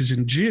passage, which is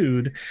in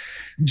Jude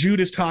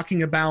is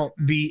talking about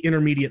the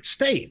intermediate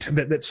state,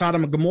 that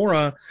Sodom and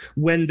Gomorrah,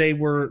 when they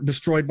were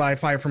destroyed by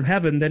fire from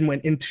heaven, then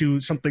went into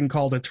something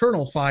called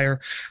eternal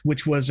fire,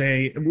 which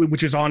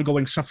is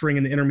ongoing suffering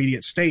in the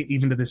intermediate state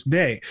even to this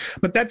day.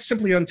 But that's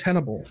simply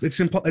untenable.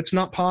 It's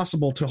not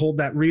possible to hold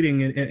that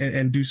reading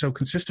and do so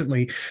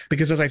consistently,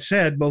 because as I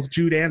said, both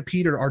Jude and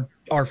Peter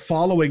are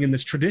following in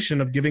this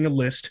tradition of giving a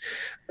list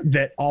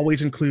that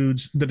always includes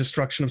includes the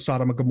destruction of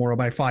Sodom and Gomorrah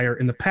by fire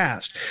in the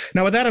past.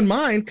 Now, with that in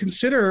mind,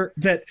 consider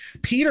that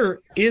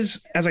Peter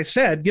is, as I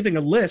said, giving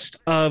a list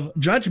of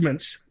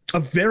judgments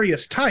of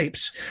various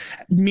types,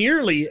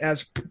 merely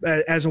as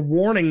a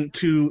warning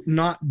to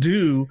not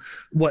do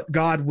what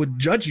God would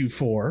judge you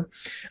for.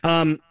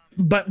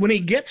 But when he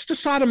gets to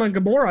Sodom and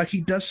Gomorrah, he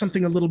does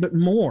something a little bit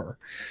more.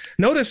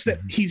 Notice that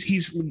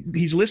he's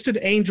listed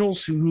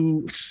angels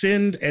who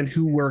sinned and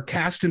who were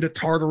cast into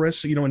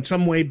Tartarus, in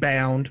some way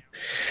bound.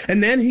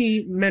 And then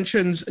he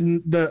mentions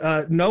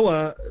the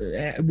Noah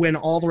when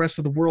all the rest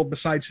of the world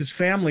besides his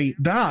family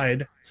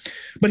died.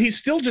 But he's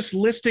still just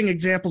listing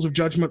examples of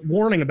judgment,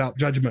 warning about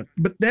judgment.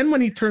 But then when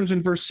he turns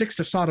in verse 6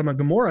 to Sodom and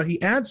Gomorrah, he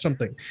adds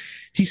something.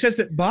 He says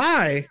that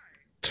by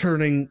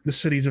turning the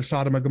cities of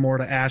Sodom and Gomorrah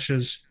to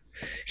ashes,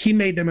 he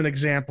made them an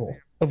example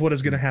of what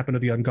is going to happen to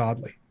the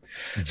ungodly.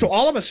 Mm-hmm. So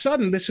all of a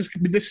sudden,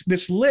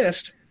 this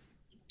list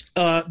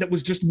that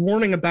was just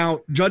warning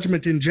about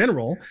judgment in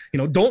general,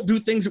 don't do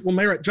things that will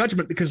merit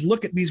judgment because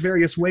look at these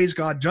various ways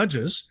God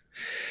judges.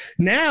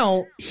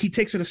 Now he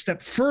takes it a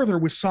step further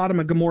with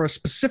Sodom and Gomorrah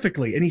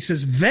specifically, and he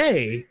says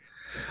they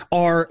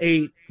are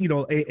a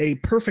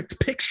perfect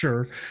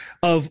picture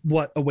of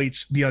what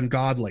awaits the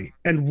ungodly.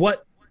 And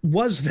what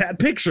was that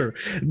picture?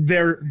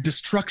 Their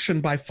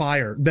destruction by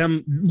fire,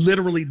 them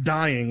literally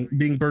dying,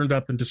 being burned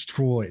up and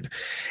destroyed.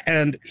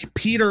 And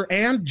Peter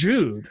and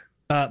Jude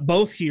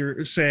both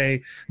here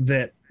say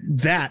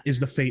that is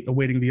the fate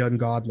awaiting the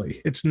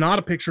ungodly. It's not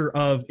a picture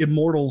of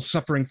immortals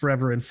suffering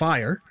forever in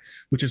fire,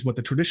 which is what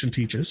the tradition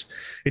teaches.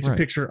 It's a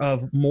picture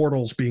of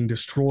mortals being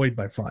destroyed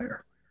by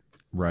fire.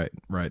 Right.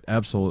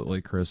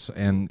 Absolutely, Chris.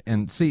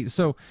 And see,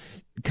 so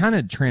kind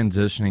of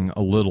transitioning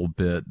a little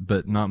bit,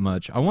 but not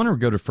much. I want to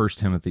go to 1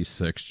 Timothy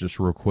 6 just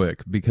real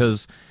quick,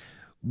 because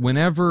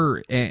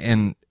whenever,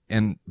 and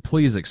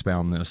please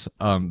expound this,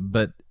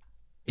 but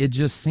it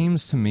just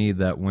seems to me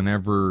that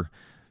whenever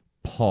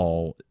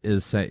Paul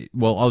is saying,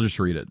 well, I'll just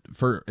read it.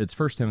 It's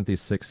 1 Timothy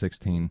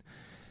 6:16.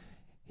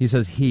 He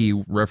says, he,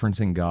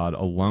 referencing God,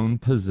 alone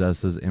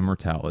possesses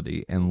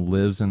immortality and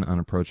lives in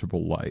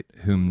unapproachable light,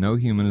 whom no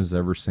human has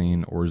ever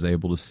seen or is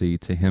able to see.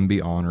 To him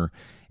be honor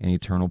and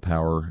eternal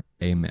power.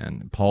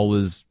 Amen. Paul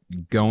is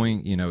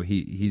going,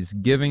 he's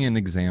giving an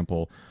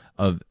example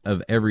of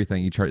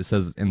everything. It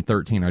says in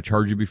 13, I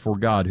charge you before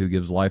God, who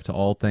gives life to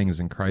all things,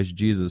 and Christ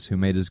Jesus, who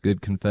made his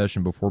good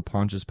confession before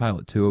Pontius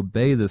Pilate, to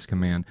obey this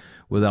command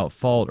without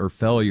fault or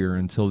failure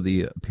until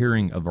the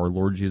appearing of our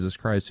Lord Jesus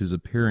Christ, who's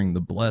appearing,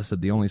 the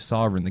blessed, the only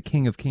sovereign, the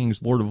King of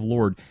kings, Lord of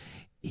lords.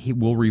 He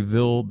will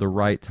reveal the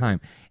right time.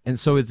 And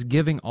so it's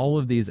giving all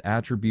of these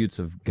attributes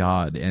of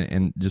God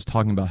and just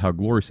talking about how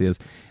glorious he is.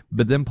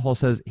 But then Paul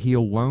says he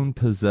alone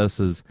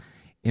possesses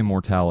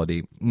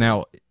immortality.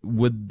 Now,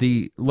 let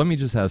me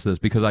just ask this,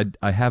 because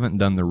I haven't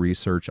done the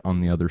research on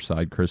the other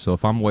side, Chris, so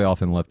if I'm way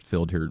off in left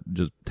field here,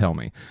 just tell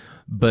me.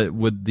 But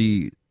would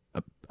the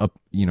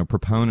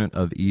proponent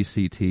of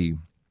ECT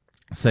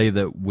say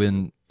that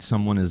when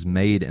someone is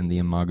made in the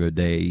Imago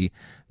Dei,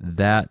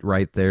 that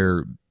right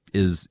there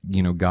is,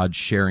 God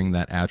sharing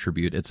that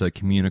attribute? It's a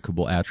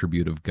communicable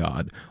attribute of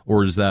God.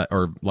 Or is that,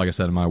 or like I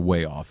said, am I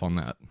way off on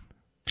that?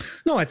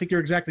 No, I think you're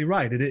exactly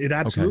right. It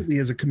absolutely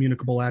is a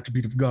communicable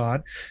attribute of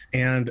God,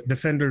 and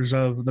defenders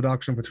of the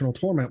doctrine of eternal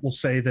torment will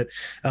say that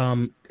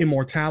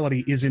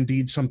immortality is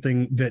indeed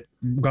something that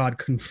God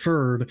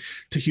conferred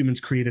to humans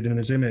created in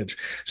his image.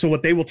 So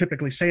what they will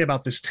typically say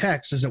about this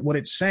text is that what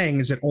it's saying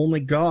is that only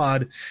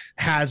God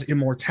has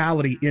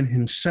immortality in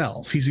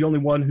himself. He's the only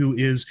one who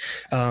is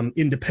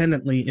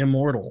independently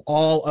immortal.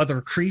 All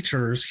other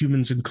creatures,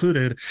 humans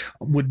included,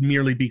 would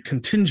merely be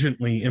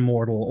contingently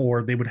immortal,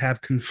 or they would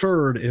have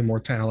conferred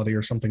immortality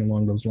or something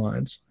along those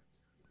lines.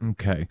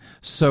 Okay.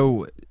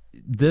 So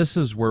this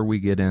is where we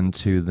get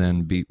into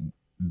then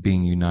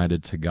being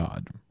united to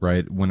God,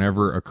 right?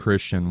 Whenever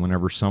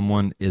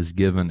someone is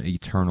given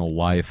eternal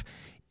life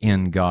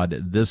in God,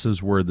 this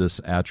is where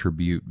this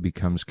attribute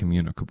becomes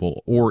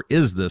communicable. Or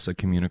is this a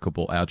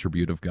communicable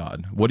attribute of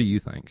God? What do you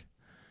think?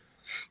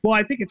 Well,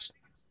 I think it's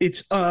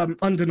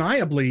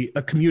undeniably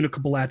a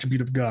communicable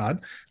attribute of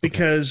God,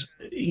 because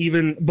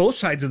even both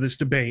sides of this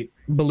debate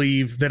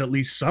believe that at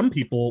least some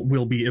people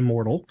will be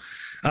immortal.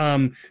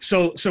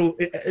 So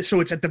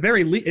it's at the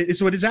very least,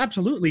 so it is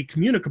absolutely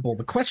communicable.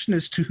 The question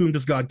is, to whom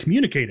does God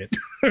communicate it?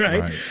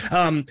 right?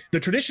 The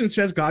tradition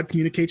says God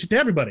communicates it to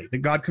everybody, that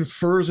God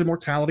confers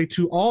immortality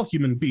to all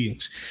human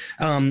beings.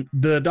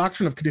 The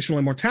doctrine of conditional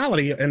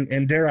immortality,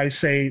 and dare I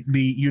say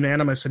the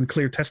unanimous and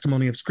clear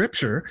testimony of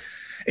Scripture,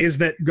 is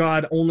that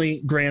God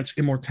only grants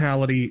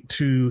immortality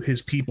to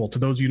his people, to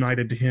those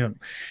united to him.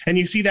 And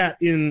you see that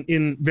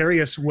in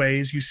various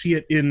ways. You see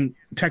it in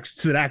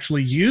texts that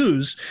actually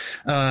use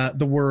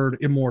the word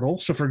immortal.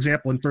 So, for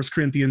example, in 1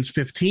 Corinthians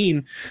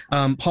 15,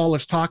 Paul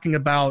is talking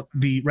about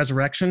the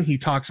resurrection. He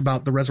talks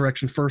about the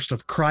resurrection first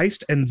of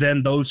Christ, and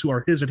then those who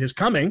are his at his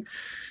coming.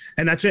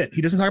 And that's it.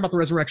 He doesn't talk about the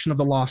resurrection of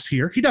the lost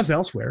here. He does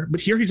elsewhere,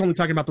 but here he's only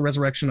talking about the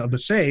resurrection of the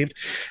saved.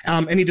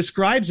 And he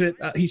describes it.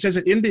 He says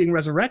that in being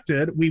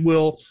resurrected, we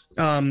will,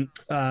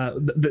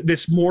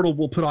 this mortal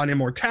will put on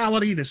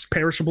immortality. This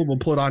perishable will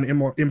put on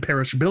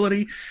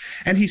imperishability.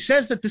 And he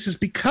says that this is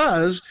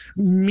because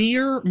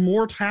mere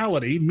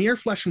mortality, mere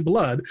flesh and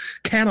blood,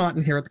 cannot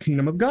inherit the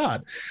kingdom of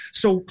God.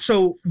 So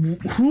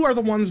who are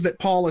the ones that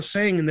Paul is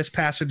saying in this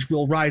passage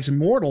will rise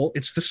immortal?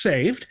 It's the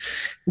saved.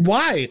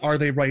 Why are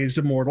they raised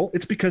immortal?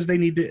 It's because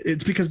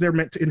they're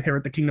meant to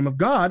inherit the kingdom of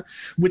God,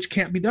 which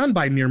can't be done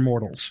by mere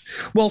mortals.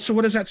 Well, so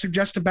what does that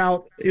suggest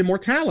about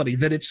immortality?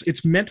 That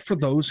it's meant for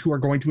those who are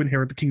going to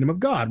inherit the kingdom of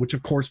God, which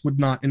of course would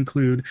not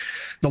include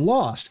the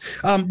lost.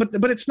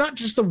 But it's not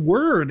just the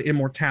word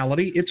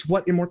immortality, it's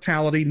what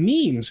immortality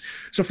means.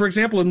 So for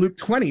example, in Luke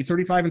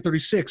 20:35 and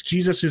 36,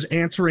 Jesus is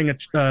answering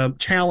a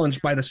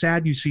challenge by the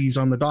Sadducees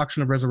on the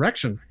doctrine of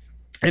resurrection.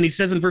 And he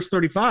says in verse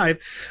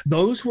 35,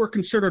 those who are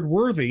considered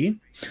worthy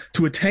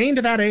to attain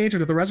to that age or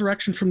to the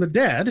resurrection from the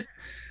dead,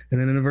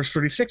 and then in verse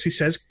 36, he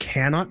says,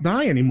 cannot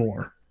die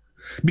anymore,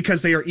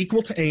 because they are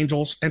equal to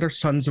angels and are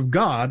sons of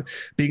God,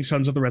 being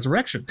sons of the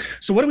resurrection.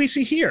 So what do we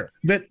see here?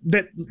 That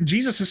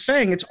Jesus is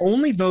saying it's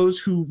only those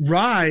who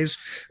rise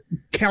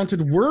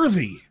counted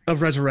worthy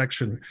of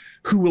resurrection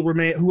who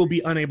will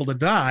be unable to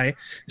die,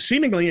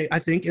 seemingly, I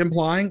think,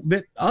 implying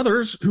that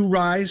others who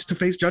rise to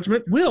face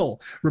judgment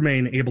will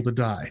remain able to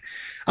die.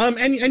 And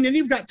then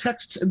you've got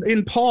texts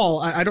in Paul.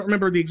 I don't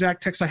remember the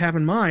exact text I have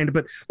in mind,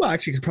 but, well,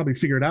 actually, I could probably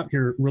figure it out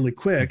here really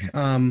quick.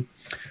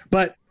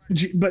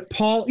 But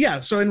Paul,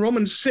 so in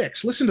Romans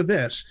 6, listen to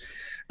this.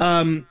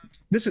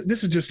 This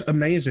is just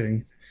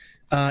amazing.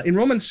 In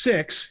Romans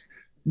 6,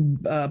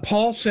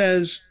 Paul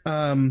says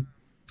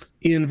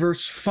in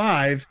verse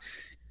 5,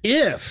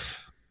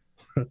 if,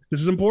 this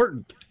is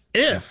important,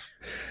 if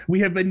we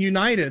have been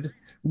united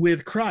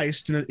with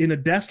Christ in a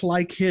death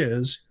like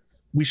his,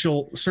 we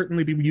shall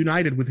certainly be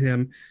united with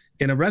him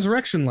in a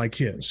resurrection like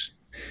his.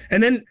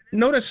 And then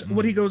notice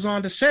what he goes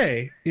on to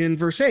say in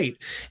verse 8.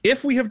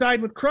 If we have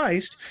died with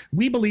Christ,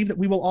 we believe that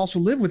we will also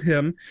live with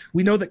him.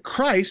 We know that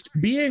Christ,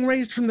 being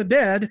raised from the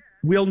dead,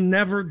 will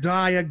never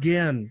die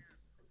again.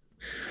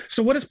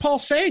 So what is Paul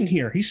saying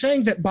here? He's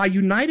saying that by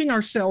uniting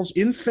ourselves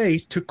in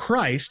faith to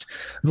Christ,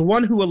 the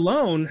one who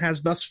alone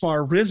has thus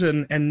far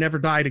risen and never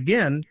died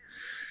again,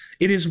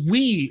 it is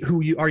we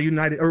who are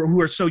united, or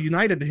who are so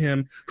united to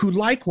him, who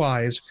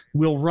likewise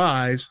will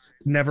rise,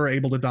 never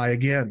able to die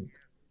again.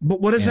 But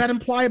what does that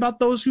imply about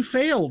those who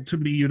failed to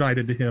be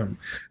united to him?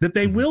 That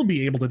they will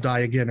be able to die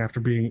again after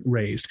being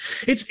raised.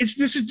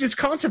 This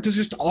concept is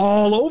just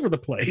all over the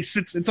place.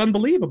 It's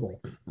unbelievable.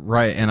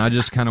 Right, and I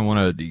just kind of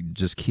want to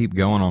just keep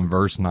going on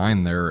verse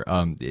 9 there.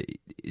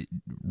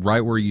 Right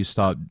where you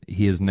stopped,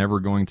 he is never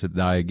going to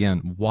die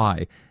again.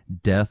 Why?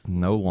 Death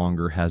no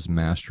longer has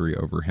mastery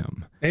over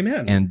him.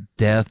 Amen. And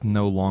death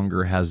no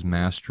longer has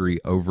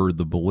mastery over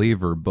the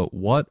believer. But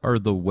what are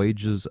the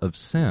wages of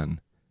sin?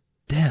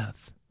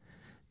 Death.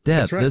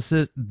 Death. Right.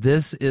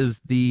 This is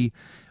the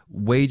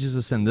wages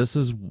of sin. This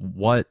is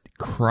what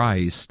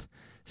Christ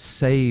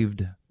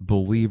saved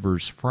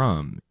believers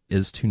from,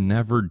 is to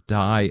never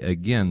die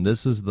again.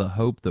 This is the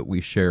hope that we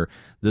share.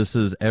 This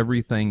is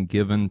everything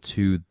given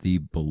to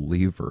the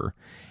believer.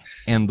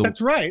 And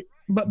that's right.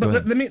 But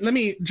let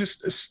me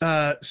just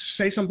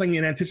say something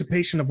in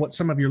anticipation of what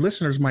some of your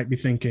listeners might be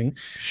thinking.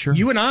 Sure.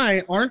 You and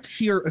I aren't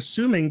here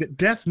assuming that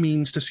death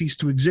means to cease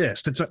to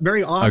exist. It's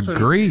very often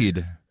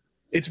agreed.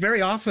 It's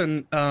very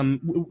often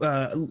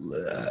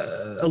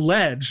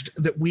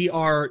alleged that we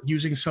are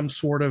using some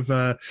sort of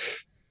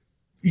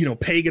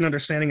pagan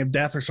understanding of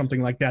death or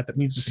something like that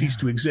means to cease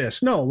to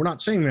exist. No, we're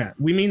not saying that.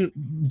 We mean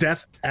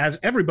death as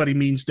everybody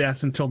means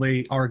death until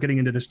they are getting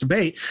into this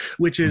debate,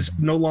 which is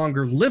no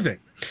longer living.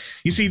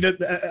 You see,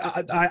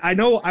 that I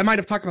know I might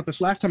have talked about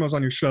this last time I was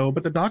on your show,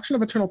 but the doctrine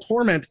of eternal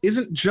torment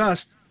isn't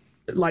just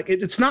like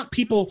it's not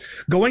people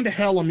going to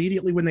hell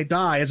immediately when they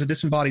die as a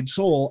disembodied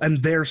soul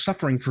and they're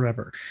suffering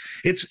forever.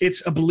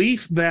 It's a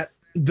belief that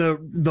the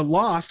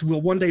lost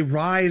will one day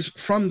rise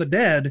from the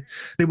dead.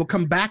 They will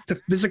come back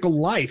to physical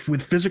life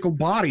with physical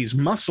bodies,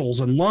 muscles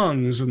and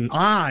lungs and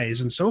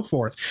eyes and so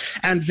forth,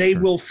 and they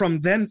will from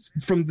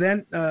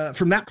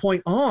that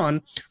point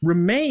on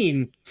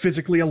remain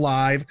physically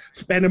alive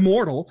and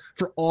immortal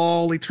for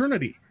all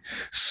eternity.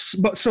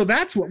 But so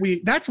that's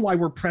why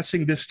we're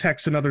pressing this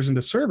text and others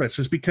into service,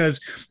 is because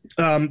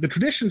the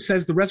tradition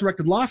says the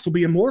resurrected lost will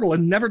be immortal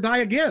and never die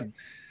again.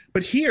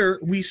 But here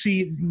we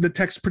see the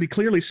text pretty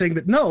clearly saying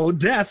that no,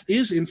 death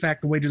is in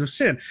fact the wages of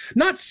sin,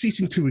 not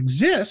ceasing to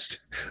exist,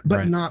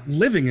 but not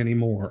living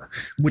anymore,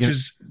 which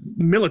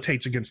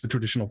militates against the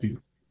traditional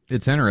view.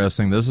 It's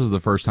interesting. This is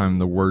the first time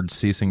the word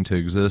ceasing to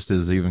exist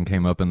even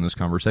came up in this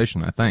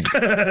conversation, I think.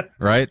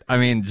 Right? I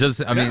mean,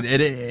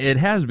 it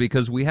has,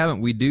 because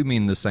we do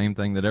mean the same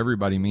thing that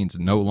everybody means,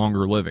 no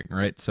longer living,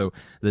 right? So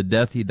the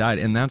death he died,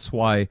 and that's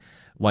why,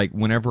 like,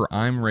 whenever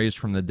I'm raised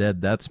from the dead,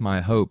 that's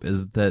my hope,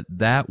 is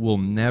that will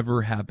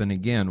never happen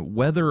again,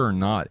 whether or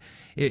not.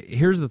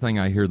 Here's the thing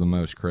I hear the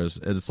most, Chris.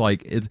 It's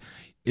like,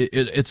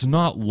 it's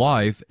not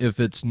life if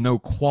it's no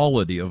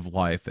quality of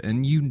life,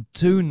 and you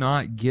do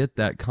not get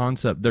that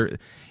concept there.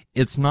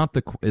 It's not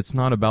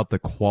about the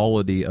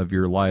quality of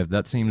your life.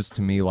 That seems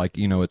to me like, a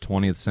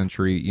 20th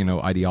century,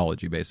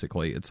 ideology.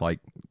 Basically, it's like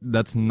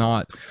that's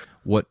not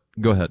what.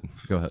 Go ahead.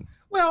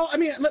 Well, I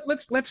mean,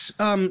 let's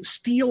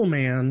steel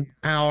man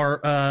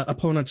our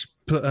opponent's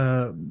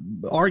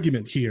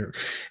argument here.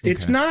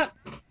 It's not.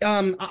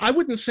 I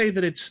wouldn't say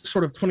that it's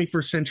sort of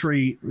 21st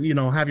century.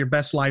 Have your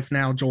best life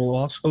now,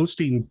 Joel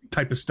Osteen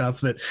type of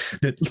stuff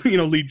that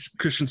leads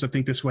Christians to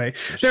think this way.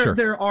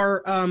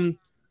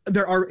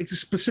 There are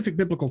specific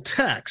biblical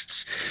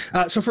texts.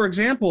 So, for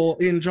example,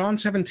 in John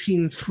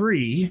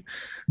 17:3,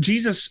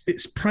 Jesus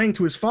is praying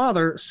to his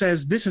Father,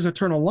 says, "This is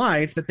eternal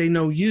life, that they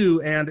know you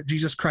and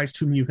Jesus Christ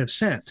whom you have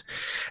sent."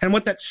 And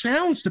what that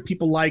sounds to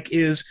people like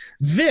is,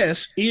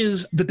 this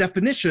is the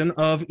definition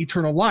of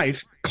eternal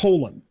life,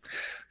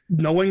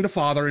 knowing the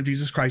Father and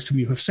Jesus Christ whom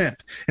you have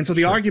sent. And so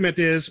the argument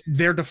is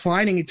they're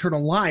defining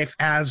eternal life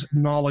as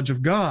knowledge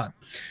of God.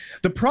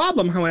 The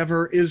problem,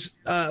 however, is,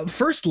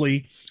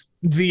 firstly,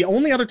 the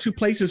only other two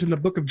places in the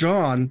book of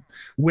John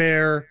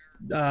where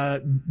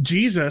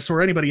Jesus or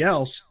anybody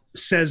else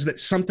says that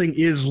something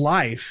is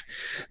life,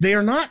 they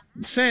are not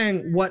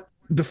saying what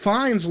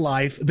defines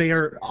life. They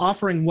are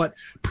offering what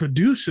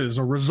produces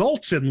or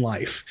results in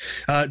life.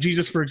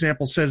 Jesus, for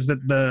example, says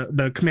that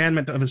the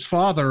commandment of his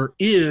Father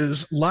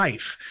is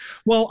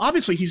life. Well,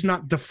 obviously, he's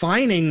not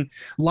defining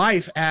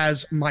life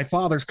as my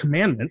Father's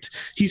commandment.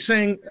 He's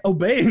saying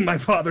obeying my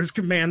Father's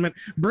commandment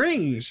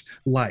brings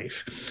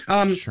life.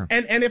 Sure.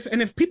 And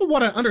if people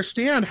want to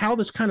understand how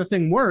this kind of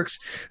thing works,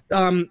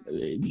 lots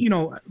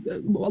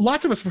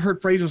of us have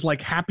heard phrases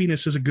like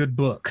 "happiness is a good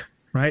book."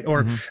 Right?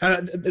 Or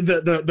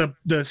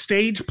the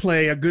stage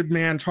play A Good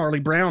Man,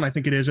 Charlie Brown, I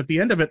think it is. At the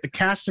end of it, the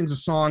cast sings a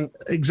song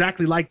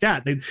exactly like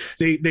that. They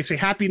say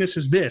happiness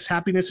is this,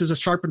 happiness is a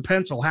sharpened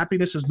pencil,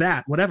 happiness is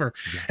that, whatever.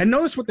 Yeah. And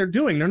notice what they're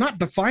doing. They're not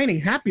defining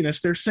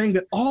happiness. They're saying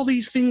that all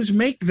these things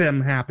make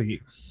them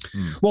happy.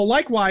 Well,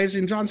 likewise,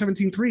 in John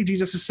 17:3,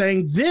 Jesus is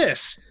saying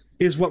this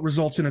is what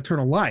results in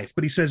eternal life.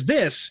 But he says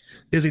this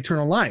is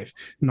eternal life,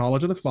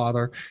 knowledge of the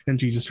Father and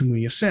Jesus whom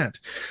he has sent.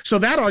 So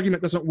that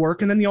argument doesn't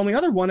work. And then the only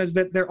other one is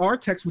that there are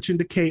texts which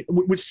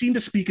seem to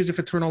speak as if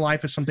eternal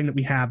life is something that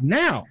we have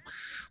now.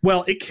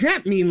 Well, it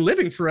can't mean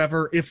living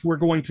forever if we're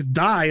going to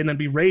die and then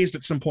be raised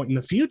at some point in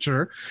the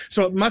future.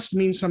 So it must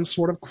mean some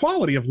sort of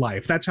quality of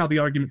life. That's how the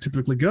argument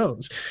typically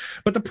goes.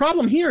 But the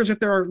problem here is that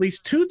there are at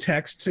least two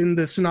texts in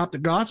the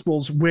Synoptic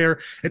Gospels where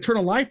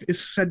eternal life is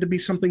said to be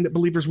something that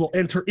believers will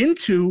enter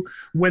into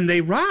when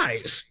they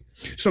rise.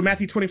 So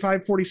Matthew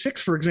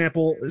 25:46, for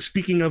example,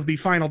 speaking of the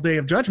final day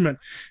of judgment,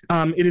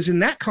 it is in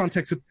that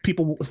context that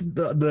people,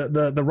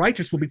 the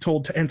righteous, will be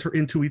told to enter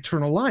into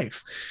eternal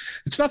life.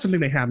 It's not something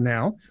they have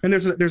now. And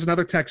there's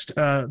another text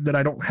that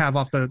I don't have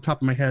off the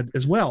top of my head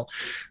as well.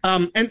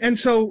 And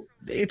so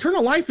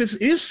eternal life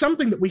is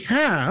something that we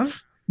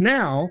have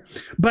now,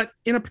 but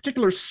in a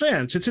particular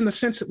sense. It's in the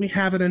sense that we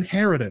have an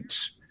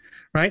inheritance,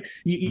 right?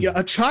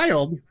 A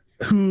child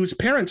whose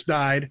parents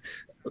died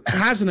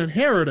has an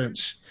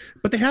inheritance,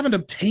 but they haven't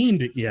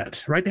obtained it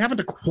yet, right? They haven't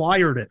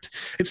acquired it.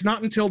 It's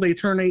not until they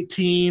turn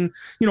 18,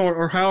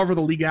 or however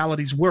the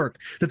legalities work,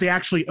 that they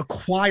actually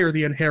acquire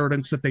the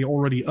inheritance that they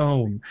already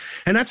own.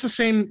 And that's the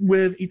same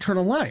with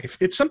eternal life.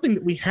 It's something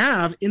that we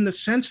have in the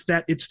sense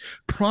that it's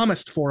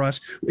promised for us.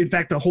 In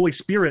fact, the Holy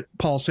Spirit,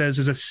 Paul says,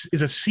 is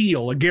a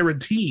seal, a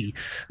guarantee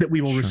that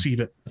we will receive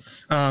it.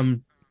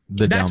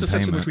 That's the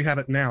sense in which we have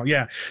it now.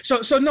 Yeah.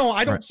 So no,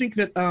 I don't think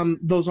that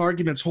those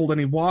arguments hold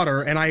any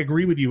water. And I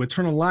agree with you.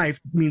 Eternal life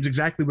means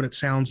exactly what it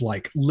sounds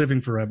like: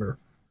 living forever.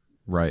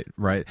 Right.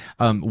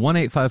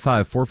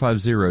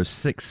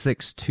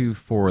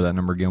 1-855-450-6624. That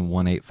number again,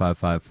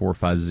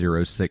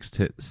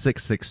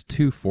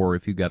 1-855-450-6624.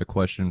 If you've got a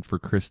question for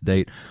Chris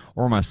Date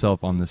or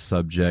myself on this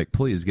subject,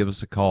 please give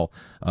us a call.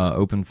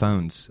 Open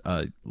phones.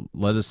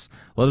 Let us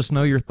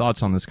know your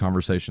thoughts on this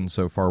conversation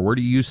so far. Where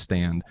do you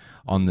stand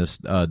on this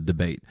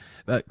debate?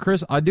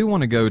 Chris, I do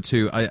want to go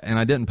to, and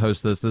I didn't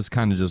post this. This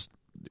kind of just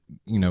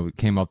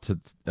came up to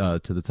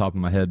the top of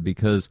my head,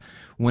 because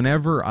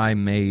whenever I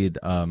made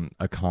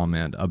a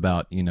comment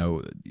about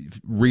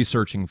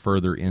researching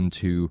further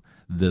into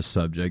this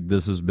subject,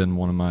 this has been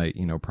one of my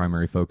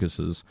primary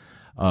focuses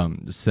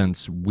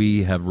since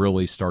we have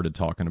really started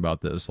talking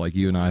about this. Like,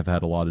 you and I have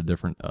had a lot of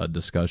different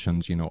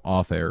discussions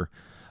off air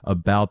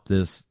about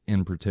this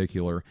in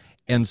particular.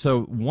 And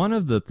so one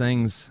of the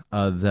things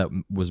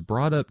that was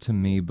brought up to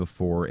me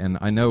before, and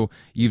I know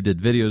you did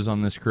videos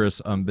on this,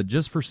 Chris, but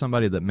just for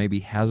somebody that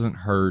maybe hasn't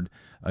heard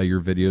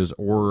your videos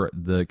or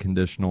the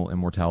conditional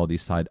immortality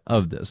side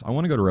of this, I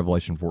want to go to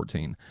Revelation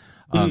 14.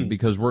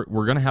 Because we're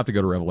going to have to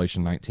go to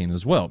Revelation 19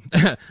 as well.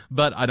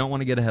 But I don't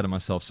want to get ahead of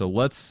myself, so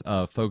let's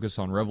focus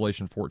on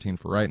Revelation 14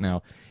 for right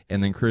now.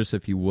 And then, Chris,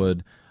 if you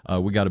would,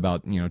 we got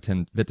about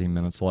 10, 15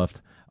 minutes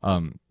left.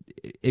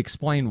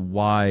 Explain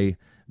why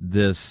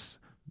this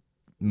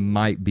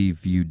might be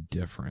viewed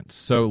different.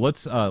 So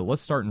let's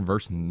start in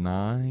verse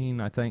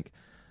 9, I think.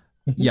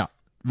 Yeah,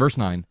 verse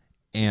 9.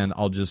 And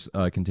I'll just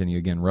continue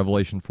again.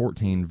 Revelation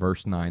 14,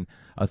 verse 9.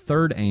 A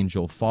third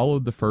angel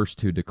followed the first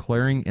two,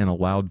 declaring in a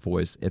loud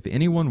voice, if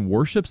anyone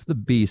worships the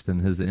beast in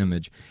his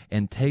image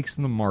and takes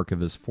the mark of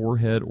his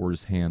forehead or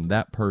his hand,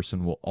 that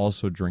person will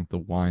also drink the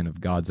wine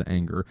of God's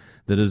anger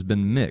that has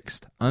been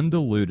mixed,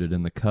 undiluted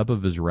in the cup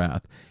of his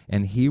wrath,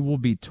 and he will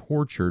be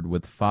tortured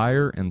with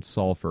fire and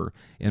sulfur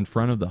in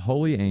front of the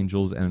holy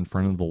angels and in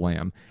front of the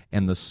Lamb.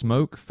 And the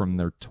smoke from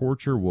their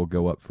torture will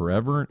go up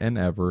forever and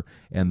ever,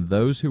 and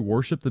those who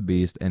worship the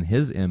beast and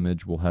his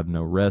image will have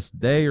no rest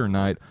day or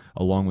night,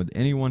 along with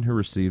anyone who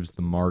receives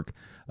the mark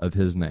of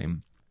his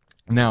name.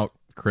 Now,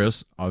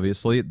 Chris,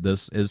 obviously,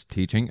 this is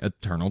teaching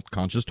eternal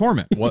conscious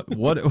torment. What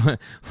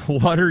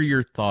are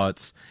your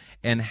thoughts,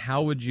 and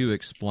how would you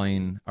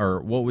explain,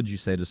 or what would you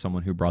say to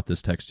someone who brought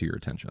this text to your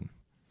attention?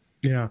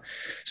 Yeah.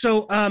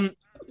 So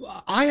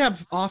I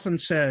have often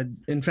said,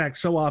 in fact,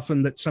 so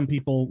often that some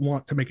people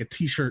want to make a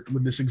T-shirt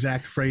with this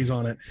exact phrase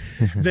on it,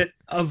 that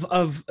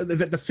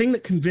that the thing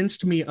that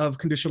convinced me of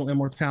conditional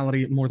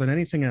immortality more than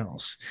anything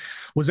else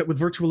was that with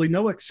virtually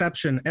no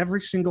exception, every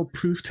single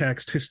proof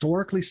text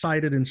historically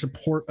cited in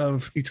support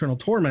of eternal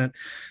torment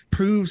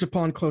proves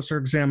upon closer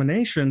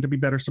examination to be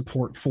better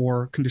support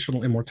for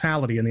conditional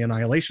immortality and the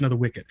annihilation of the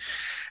wicked.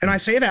 And I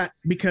say that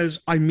because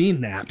I mean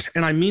that,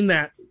 and I mean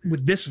that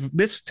with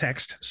this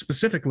text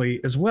specifically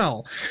as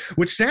well,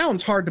 which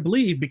sounds hard to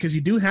believe because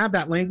you do have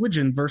that language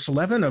in verse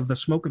 11 of the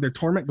smoke of their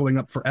torment going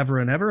up forever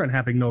and ever and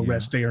having no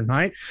rest day or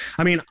night.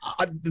 I mean,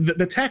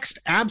 the text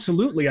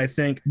absolutely, I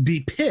think,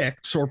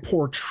 depicts or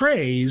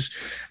portrays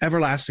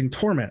everlasting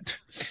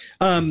torment.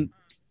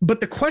 But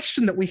the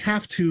question that we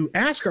have to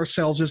ask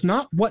ourselves is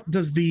not what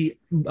does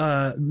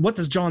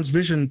John's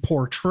vision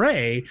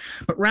portray,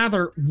 but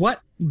rather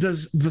what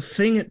does the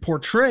thing it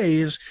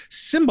portrays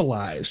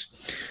symbolize?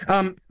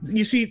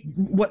 You see,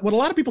 what a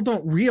lot of people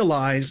don't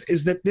realize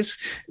is that this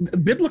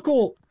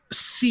biblical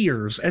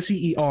seers,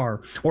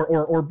 S-E-E-R,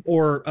 or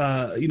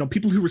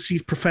people who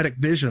receive prophetic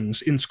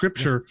visions in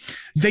Scripture,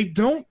 they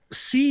don't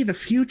see the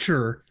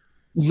future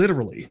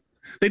literally.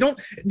 They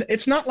don't.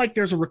 It's not like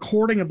there's a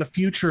recording of the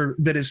future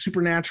that is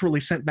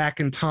supernaturally sent back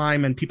in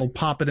time and people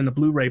pop it in a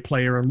Blu-ray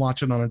player and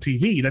watch it on a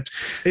TV.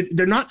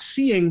 They're not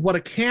seeing what a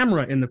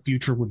camera in the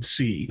future would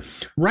see.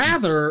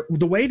 Rather,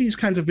 the way these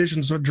kinds of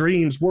visions or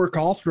dreams work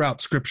all throughout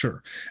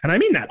Scripture, and I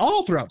mean that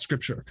all throughout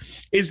Scripture,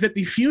 is that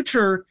the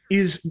future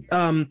is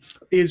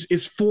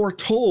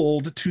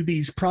foretold to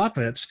these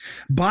prophets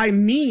by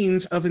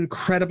means of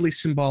incredibly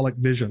symbolic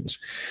visions.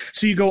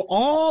 So you go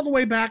all the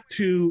way back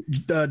to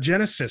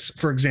Genesis,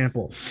 for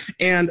example.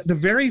 And the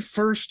very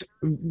first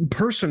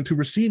person to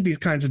receive these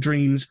kinds of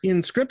dreams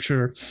in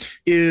Scripture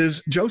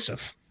is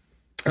Joseph.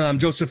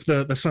 Joseph,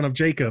 the son of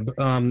Jacob,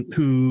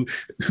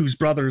 whose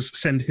brothers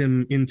send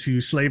him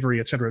into slavery,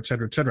 et cetera, et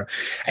cetera, et cetera.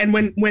 And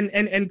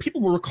when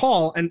people will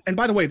recall, and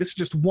by the way, this is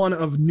just one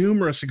of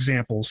numerous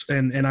examples,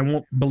 and I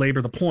won't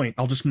belabor the point.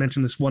 I'll just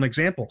mention this one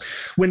example.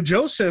 When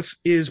Joseph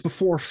is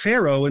before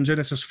Pharaoh in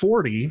Genesis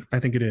 40, I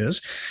think it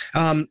is,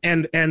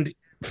 and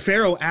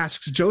Pharaoh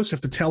asks Joseph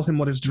to tell him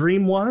what his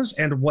dream was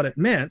and what it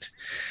meant.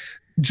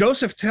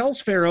 Joseph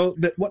tells Pharaoh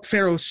that what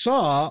Pharaoh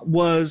saw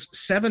was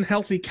 7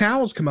 healthy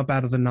cows come up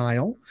out of the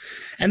Nile,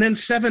 and then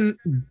 7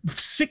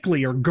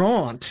 sickly or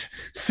gaunt,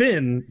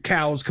 thin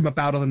cows come up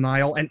out of the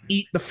Nile and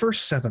eat the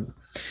first 7.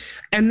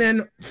 And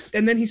then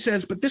he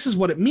says, but this is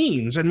what it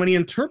means. And when he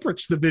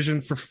interprets the vision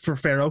for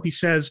Pharaoh, he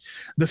says,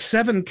 the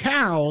 7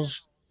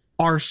 cows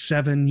are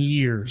 7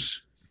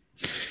 years.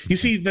 You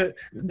see,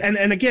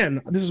 and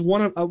again, this is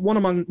one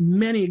among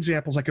many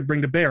examples I could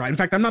bring to bear. In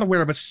fact, I'm not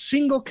aware of a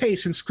single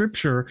case in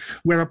Scripture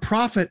where a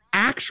prophet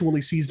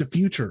actually sees the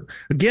future.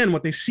 Again,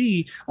 what they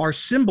see are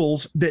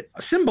symbols that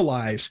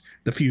symbolize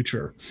the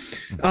future.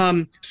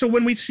 So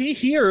when we see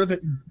here that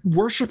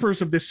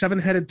worshipers of this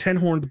 7-headed,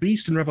 10-horned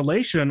beast in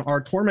Revelation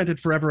are tormented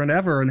forever and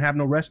ever and have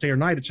no rest day or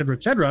night, et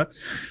cetera,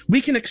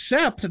 we can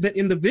accept that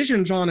in the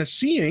vision John is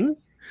seeing,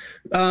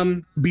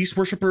 beast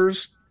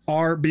worshipers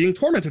are being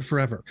tormented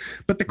forever.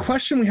 But the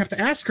question we have to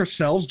ask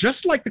ourselves,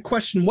 just like the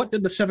question, what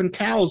did the 7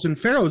 cows in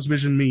Pharaoh's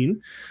vision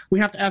mean? We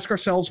have to ask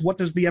ourselves, what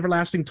does the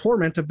everlasting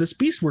torment of these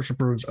beast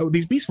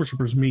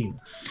worshipers mean?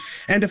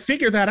 And to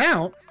figure that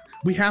out,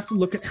 we have to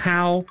look at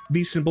how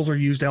these symbols are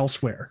used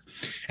elsewhere.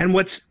 And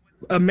what's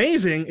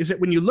amazing is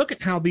that when you look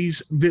at how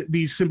these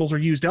symbols are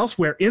used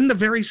elsewhere in the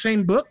very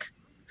same book,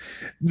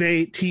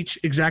 they teach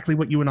exactly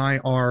what you and I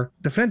are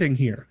defending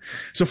here.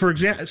 So for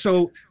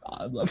example,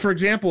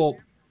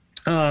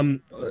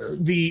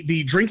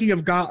 the drinking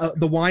of God,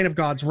 the wine of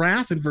God's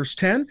wrath in verse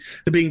 10,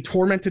 the being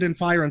tormented in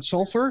fire and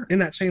sulfur in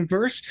that same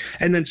verse,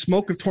 and then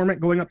smoke of torment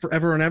going up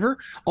forever and ever.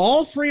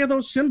 All 3 of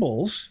those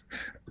symbols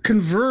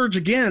converge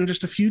again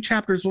just a few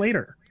chapters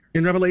later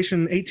in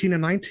Revelation 18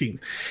 and 19.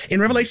 In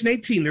Revelation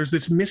 18, there's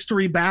this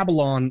mystery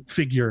Babylon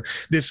figure,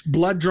 this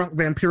blood-drunk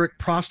vampiric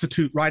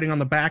prostitute riding on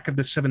the back of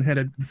this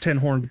 7-headed,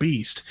 10-horned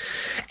beast.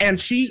 And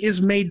she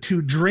is made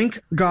to drink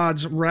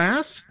God's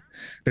wrath.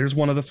 There's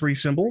one of the 3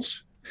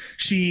 symbols.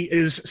 She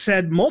is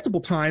said multiple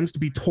times to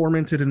be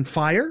tormented in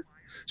fire.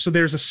 So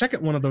there's a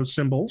second one of those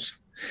symbols.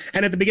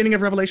 And at the beginning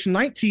of Revelation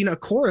 19, a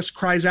chorus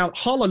cries out,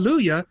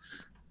 "Hallelujah,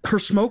 her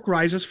smoke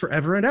rises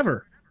forever and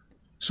ever."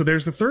 So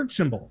there's the third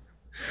symbol.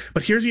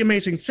 But here's the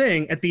amazing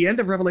thing. At the end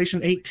of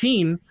Revelation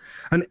 18,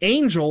 an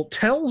angel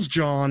tells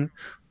John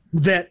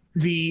that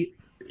the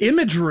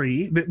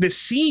imagery, the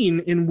scene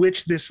in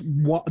which this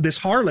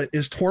harlot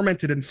is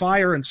tormented in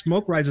fire and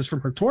smoke rises from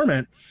her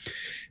torment,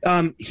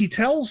 he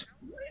tells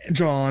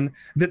John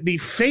that the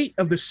fate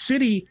of the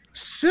city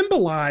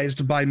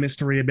symbolized by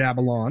Mystery of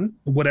Babylon,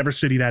 whatever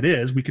city that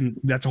is,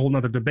 that's a whole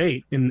nother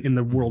debate in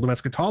the world of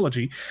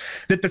eschatology,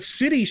 that the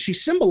city she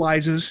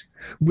symbolizes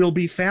will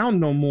be found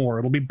no more.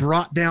 It'll be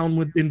brought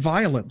down in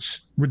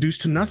violence,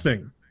 reduced to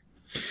nothing.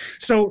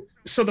 So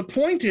the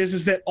point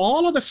is that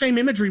all of the same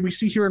imagery we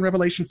see here in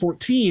Revelation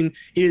 14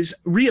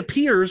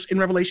 reappears in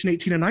Revelation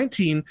 18 and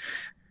 19,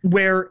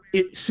 where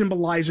it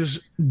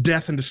symbolizes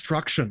death and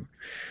destruction.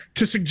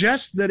 To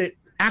suggest that it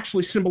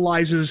actually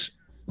symbolizes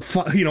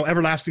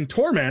everlasting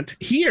torment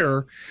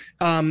here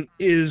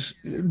is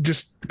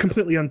just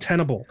completely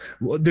untenable.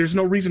 There's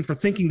no reason for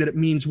thinking that it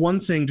means one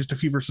thing just a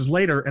few verses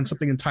later and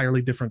something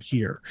entirely different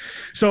here.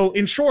 So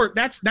in short,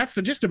 that's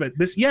the gist of it.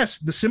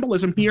 The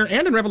symbolism here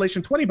and in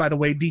Revelation 20, by the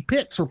way,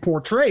 depicts or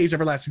portrays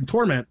everlasting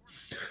torment,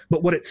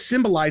 but what it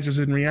symbolizes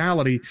in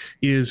reality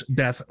is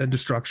death and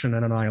destruction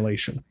and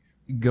annihilation.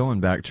 Going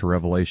back to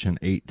Revelation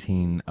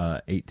 18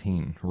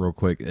 real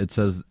quick, it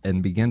says,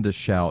 "And began to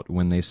shout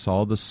when they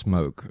saw the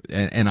smoke."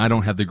 And I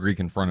don't have the Greek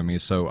in front of me,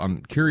 so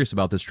I'm curious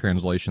about this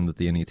translation that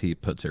the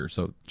NET puts here.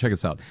 So check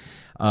this out.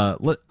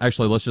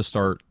 Let's just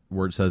start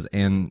where it says,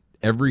 "And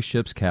every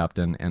ship's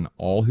captain and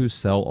all who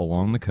sail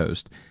along the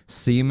coast,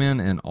 seamen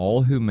and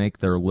all who make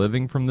their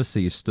living from the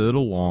sea stood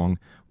along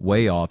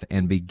way off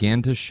and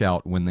began to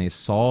shout when they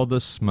saw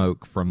the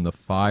smoke from the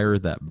fire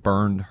that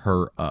burned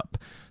her up."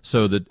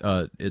 So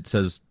that it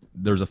says,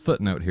 there's a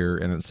footnote here,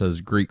 and it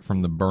says Greek,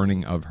 "from the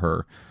burning of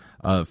her."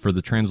 For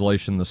the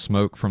translation, "the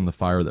smoke from the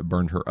fire that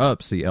burned her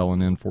up," see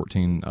LNN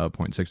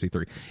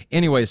 14.63.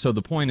 Anyway, so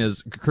the point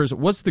is, Chris,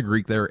 what's the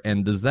Greek there,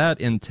 and does that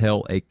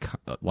entail a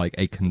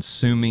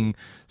consuming,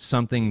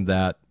 something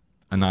that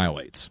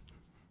annihilates?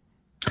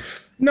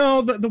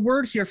 No, the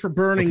word here for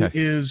burning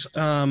is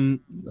the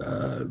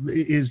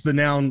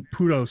noun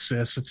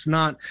purosis. It's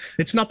not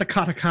the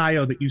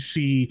katakaio that you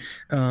see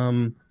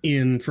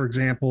in, for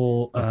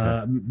example,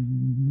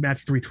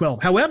 Matthew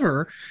 3:12.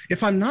 However,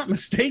 if I'm not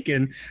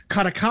mistaken,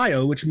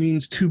 katakaio, which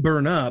means to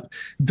burn up,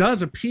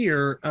 does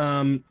appear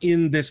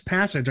in this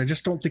passage. I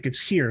just don't think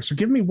it's here. So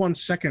give me 1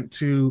 second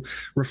to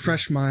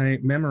refresh my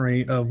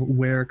memory of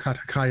where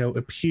katakaio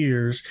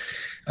appears.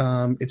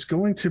 It's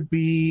going to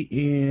be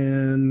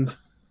in...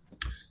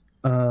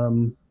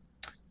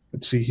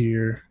 let's see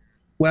here.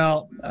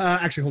 Well,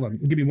 actually, hold on.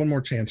 Give me one more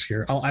chance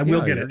here. I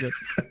will get it.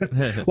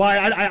 Well,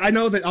 I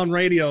know that on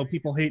radio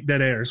people hate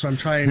dead air, so I'm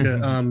trying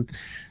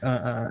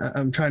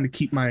to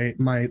keep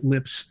my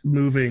lips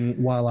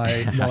moving while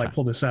I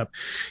pull this up.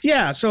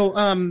 Yeah.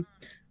 So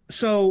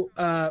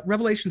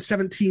Revelation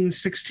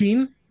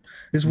 17:16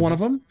 is one of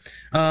them.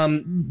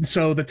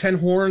 So the 10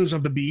 horns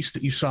of the beast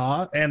that you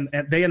saw, and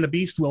they and the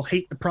beast will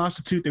hate the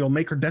prostitute. They will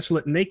make her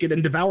desolate and naked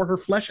and devour her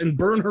flesh and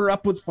burn her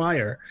up with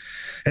fire.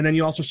 And then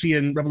you also see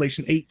in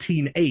Revelation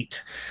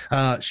 18:8,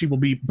 she will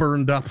be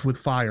burned up with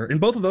fire. In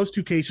both of those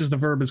two cases, the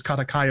verb is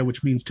katakaia,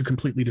 which means to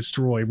completely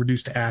destroy,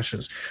 reduce to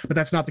ashes. But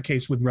that's not the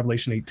case with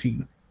Revelation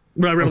 18.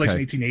 Revelation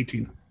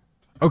 18:18.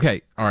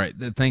 Okay. All right.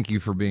 Thank you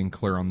for being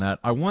clear on that.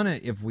 I want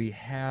to, if we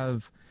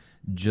have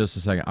just a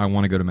second, I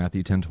want to go to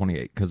Matthew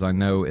 10:28, because I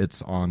know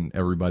it's on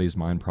everybody's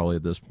mind probably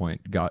at this point.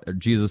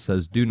 Jesus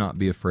says, "Do not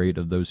be afraid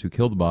of those who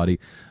kill the body,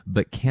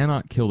 but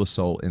cannot kill the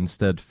soul.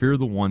 Instead, fear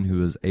the one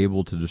who is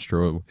able to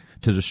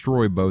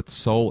destroy both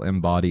soul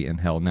and body in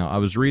hell." Now, I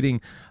was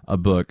reading a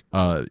book,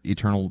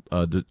 Eternal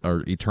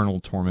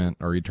Torment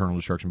or Eternal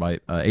Destruction by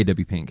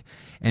A.W. Pink,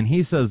 and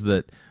he says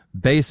that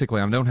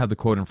basically, I don't have the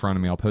quote in front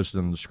of me, I'll post it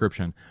in the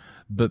description,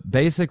 but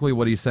basically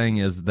what he's saying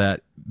is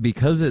that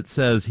because it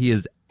says he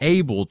is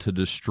able to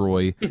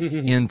destroy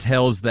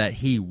entails that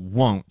he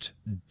won't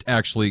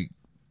actually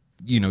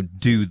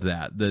do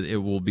that it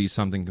will be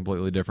something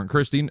completely different.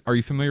 Christine, are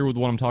you familiar with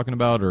what I'm talking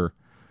about? Or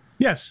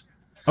yes.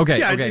 Okay.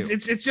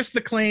 It's just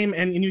the claim,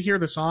 and you hear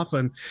this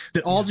often,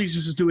 that all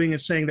Jesus is doing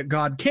is saying that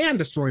God can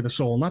destroy the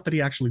soul, not that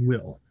he actually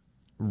will.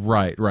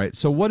 Right.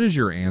 So what is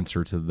your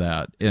answer to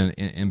that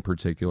in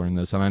particular in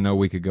this? And I know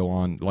we could go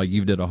on, like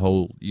you did a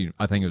whole,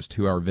 I think it was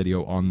 2-hour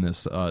video on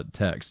this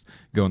text,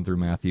 going through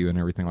Matthew and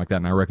everything like that,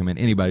 and I recommend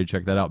anybody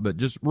check that out. But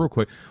just real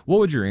quick, what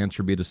would your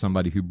answer be to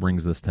somebody who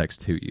brings this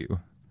text to you?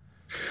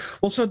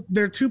 Well, so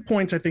there are 2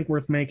 points I think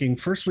worth making.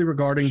 Firstly,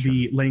 regarding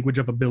the language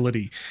of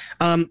ability.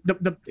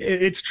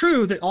 It's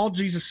true that all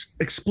Jesus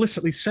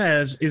explicitly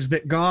says is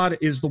that God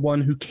is the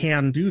one who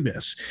can do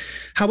this.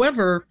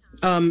 However,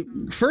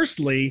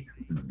 firstly,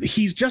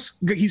 he's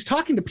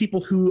talking to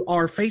people who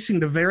are facing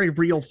the very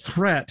real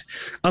threat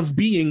of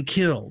being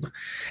killed.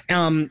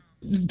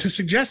 to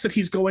suggest that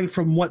he's going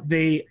from what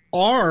they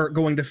are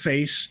going to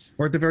face,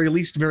 or at the very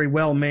least very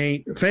well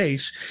may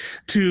face,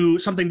 to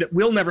something that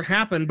will never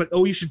happen, but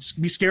you should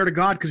be scared of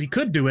God because he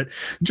could do it,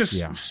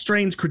 just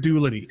strains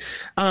credulity.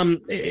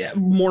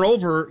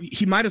 Moreover,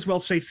 he might as well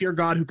say, fear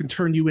God who can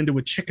turn you into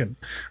a chicken,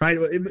 right?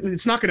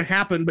 It's not going to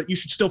happen, but you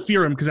should still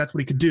fear him because that's what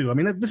he could do. I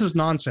mean, this is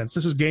nonsense.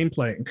 This is game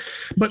playing.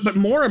 But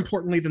more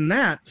importantly than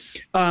that,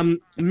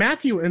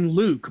 Matthew and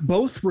Luke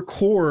both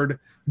record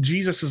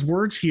Jesus's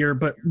words here,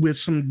 but with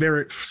some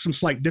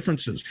slight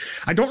differences.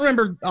 I don't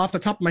remember off the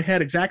top of my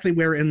head exactly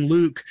where in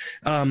Luke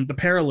the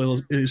parallel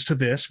is to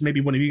this.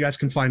 Maybe one of you guys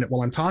can find it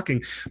while I'm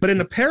talking. But in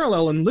the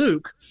parallel in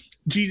Luke,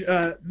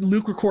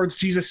 Luke records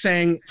Jesus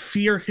saying,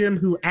 "Fear him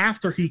who,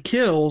 after he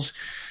kills,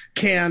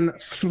 can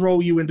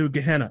throw you into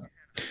Gehenna."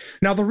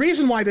 Now, the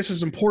reason why this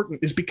is important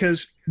is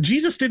because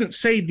Jesus didn't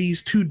say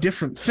these two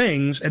different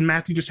things, and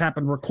Matthew just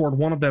happened to record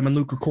one of them and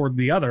Luke recorded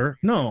the other.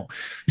 No,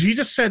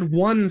 Jesus said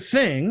one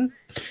thing,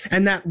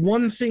 and that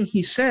one thing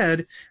he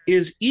said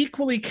is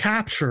equally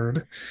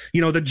captured.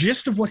 The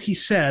gist of what he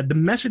said, the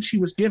message he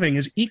was giving,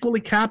 is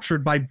equally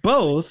captured by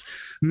both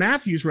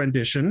Matthew's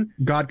rendition,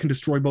 God can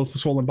destroy both the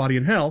soul and body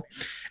in hell,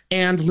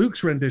 and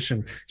Luke's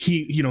rendition,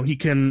 he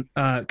can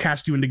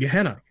cast you into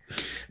Gehenna.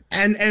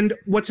 And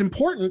what's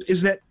important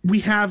is that we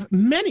have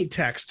many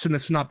texts in the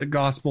Synoptic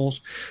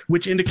Gospels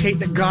which indicate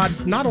that God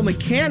not only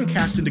can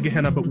cast into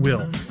Gehenna, but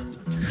will.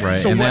 Right.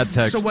 So and what, that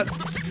text.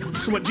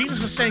 So what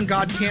Jesus is saying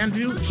God can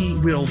do, he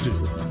will do.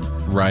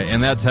 Right,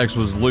 and that text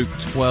was Luke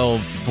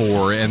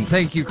 12:4. And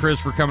thank you, Chris,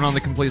 for coming on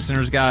the Complete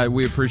Sinner's Guide.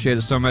 We appreciate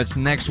it so much.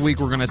 Next week,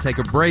 we're going to take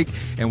a break,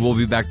 and we'll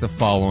be back the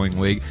following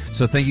week.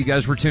 So thank you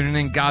guys for tuning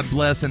in. God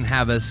bless, and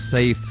have a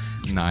safe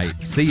night.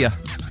 See ya.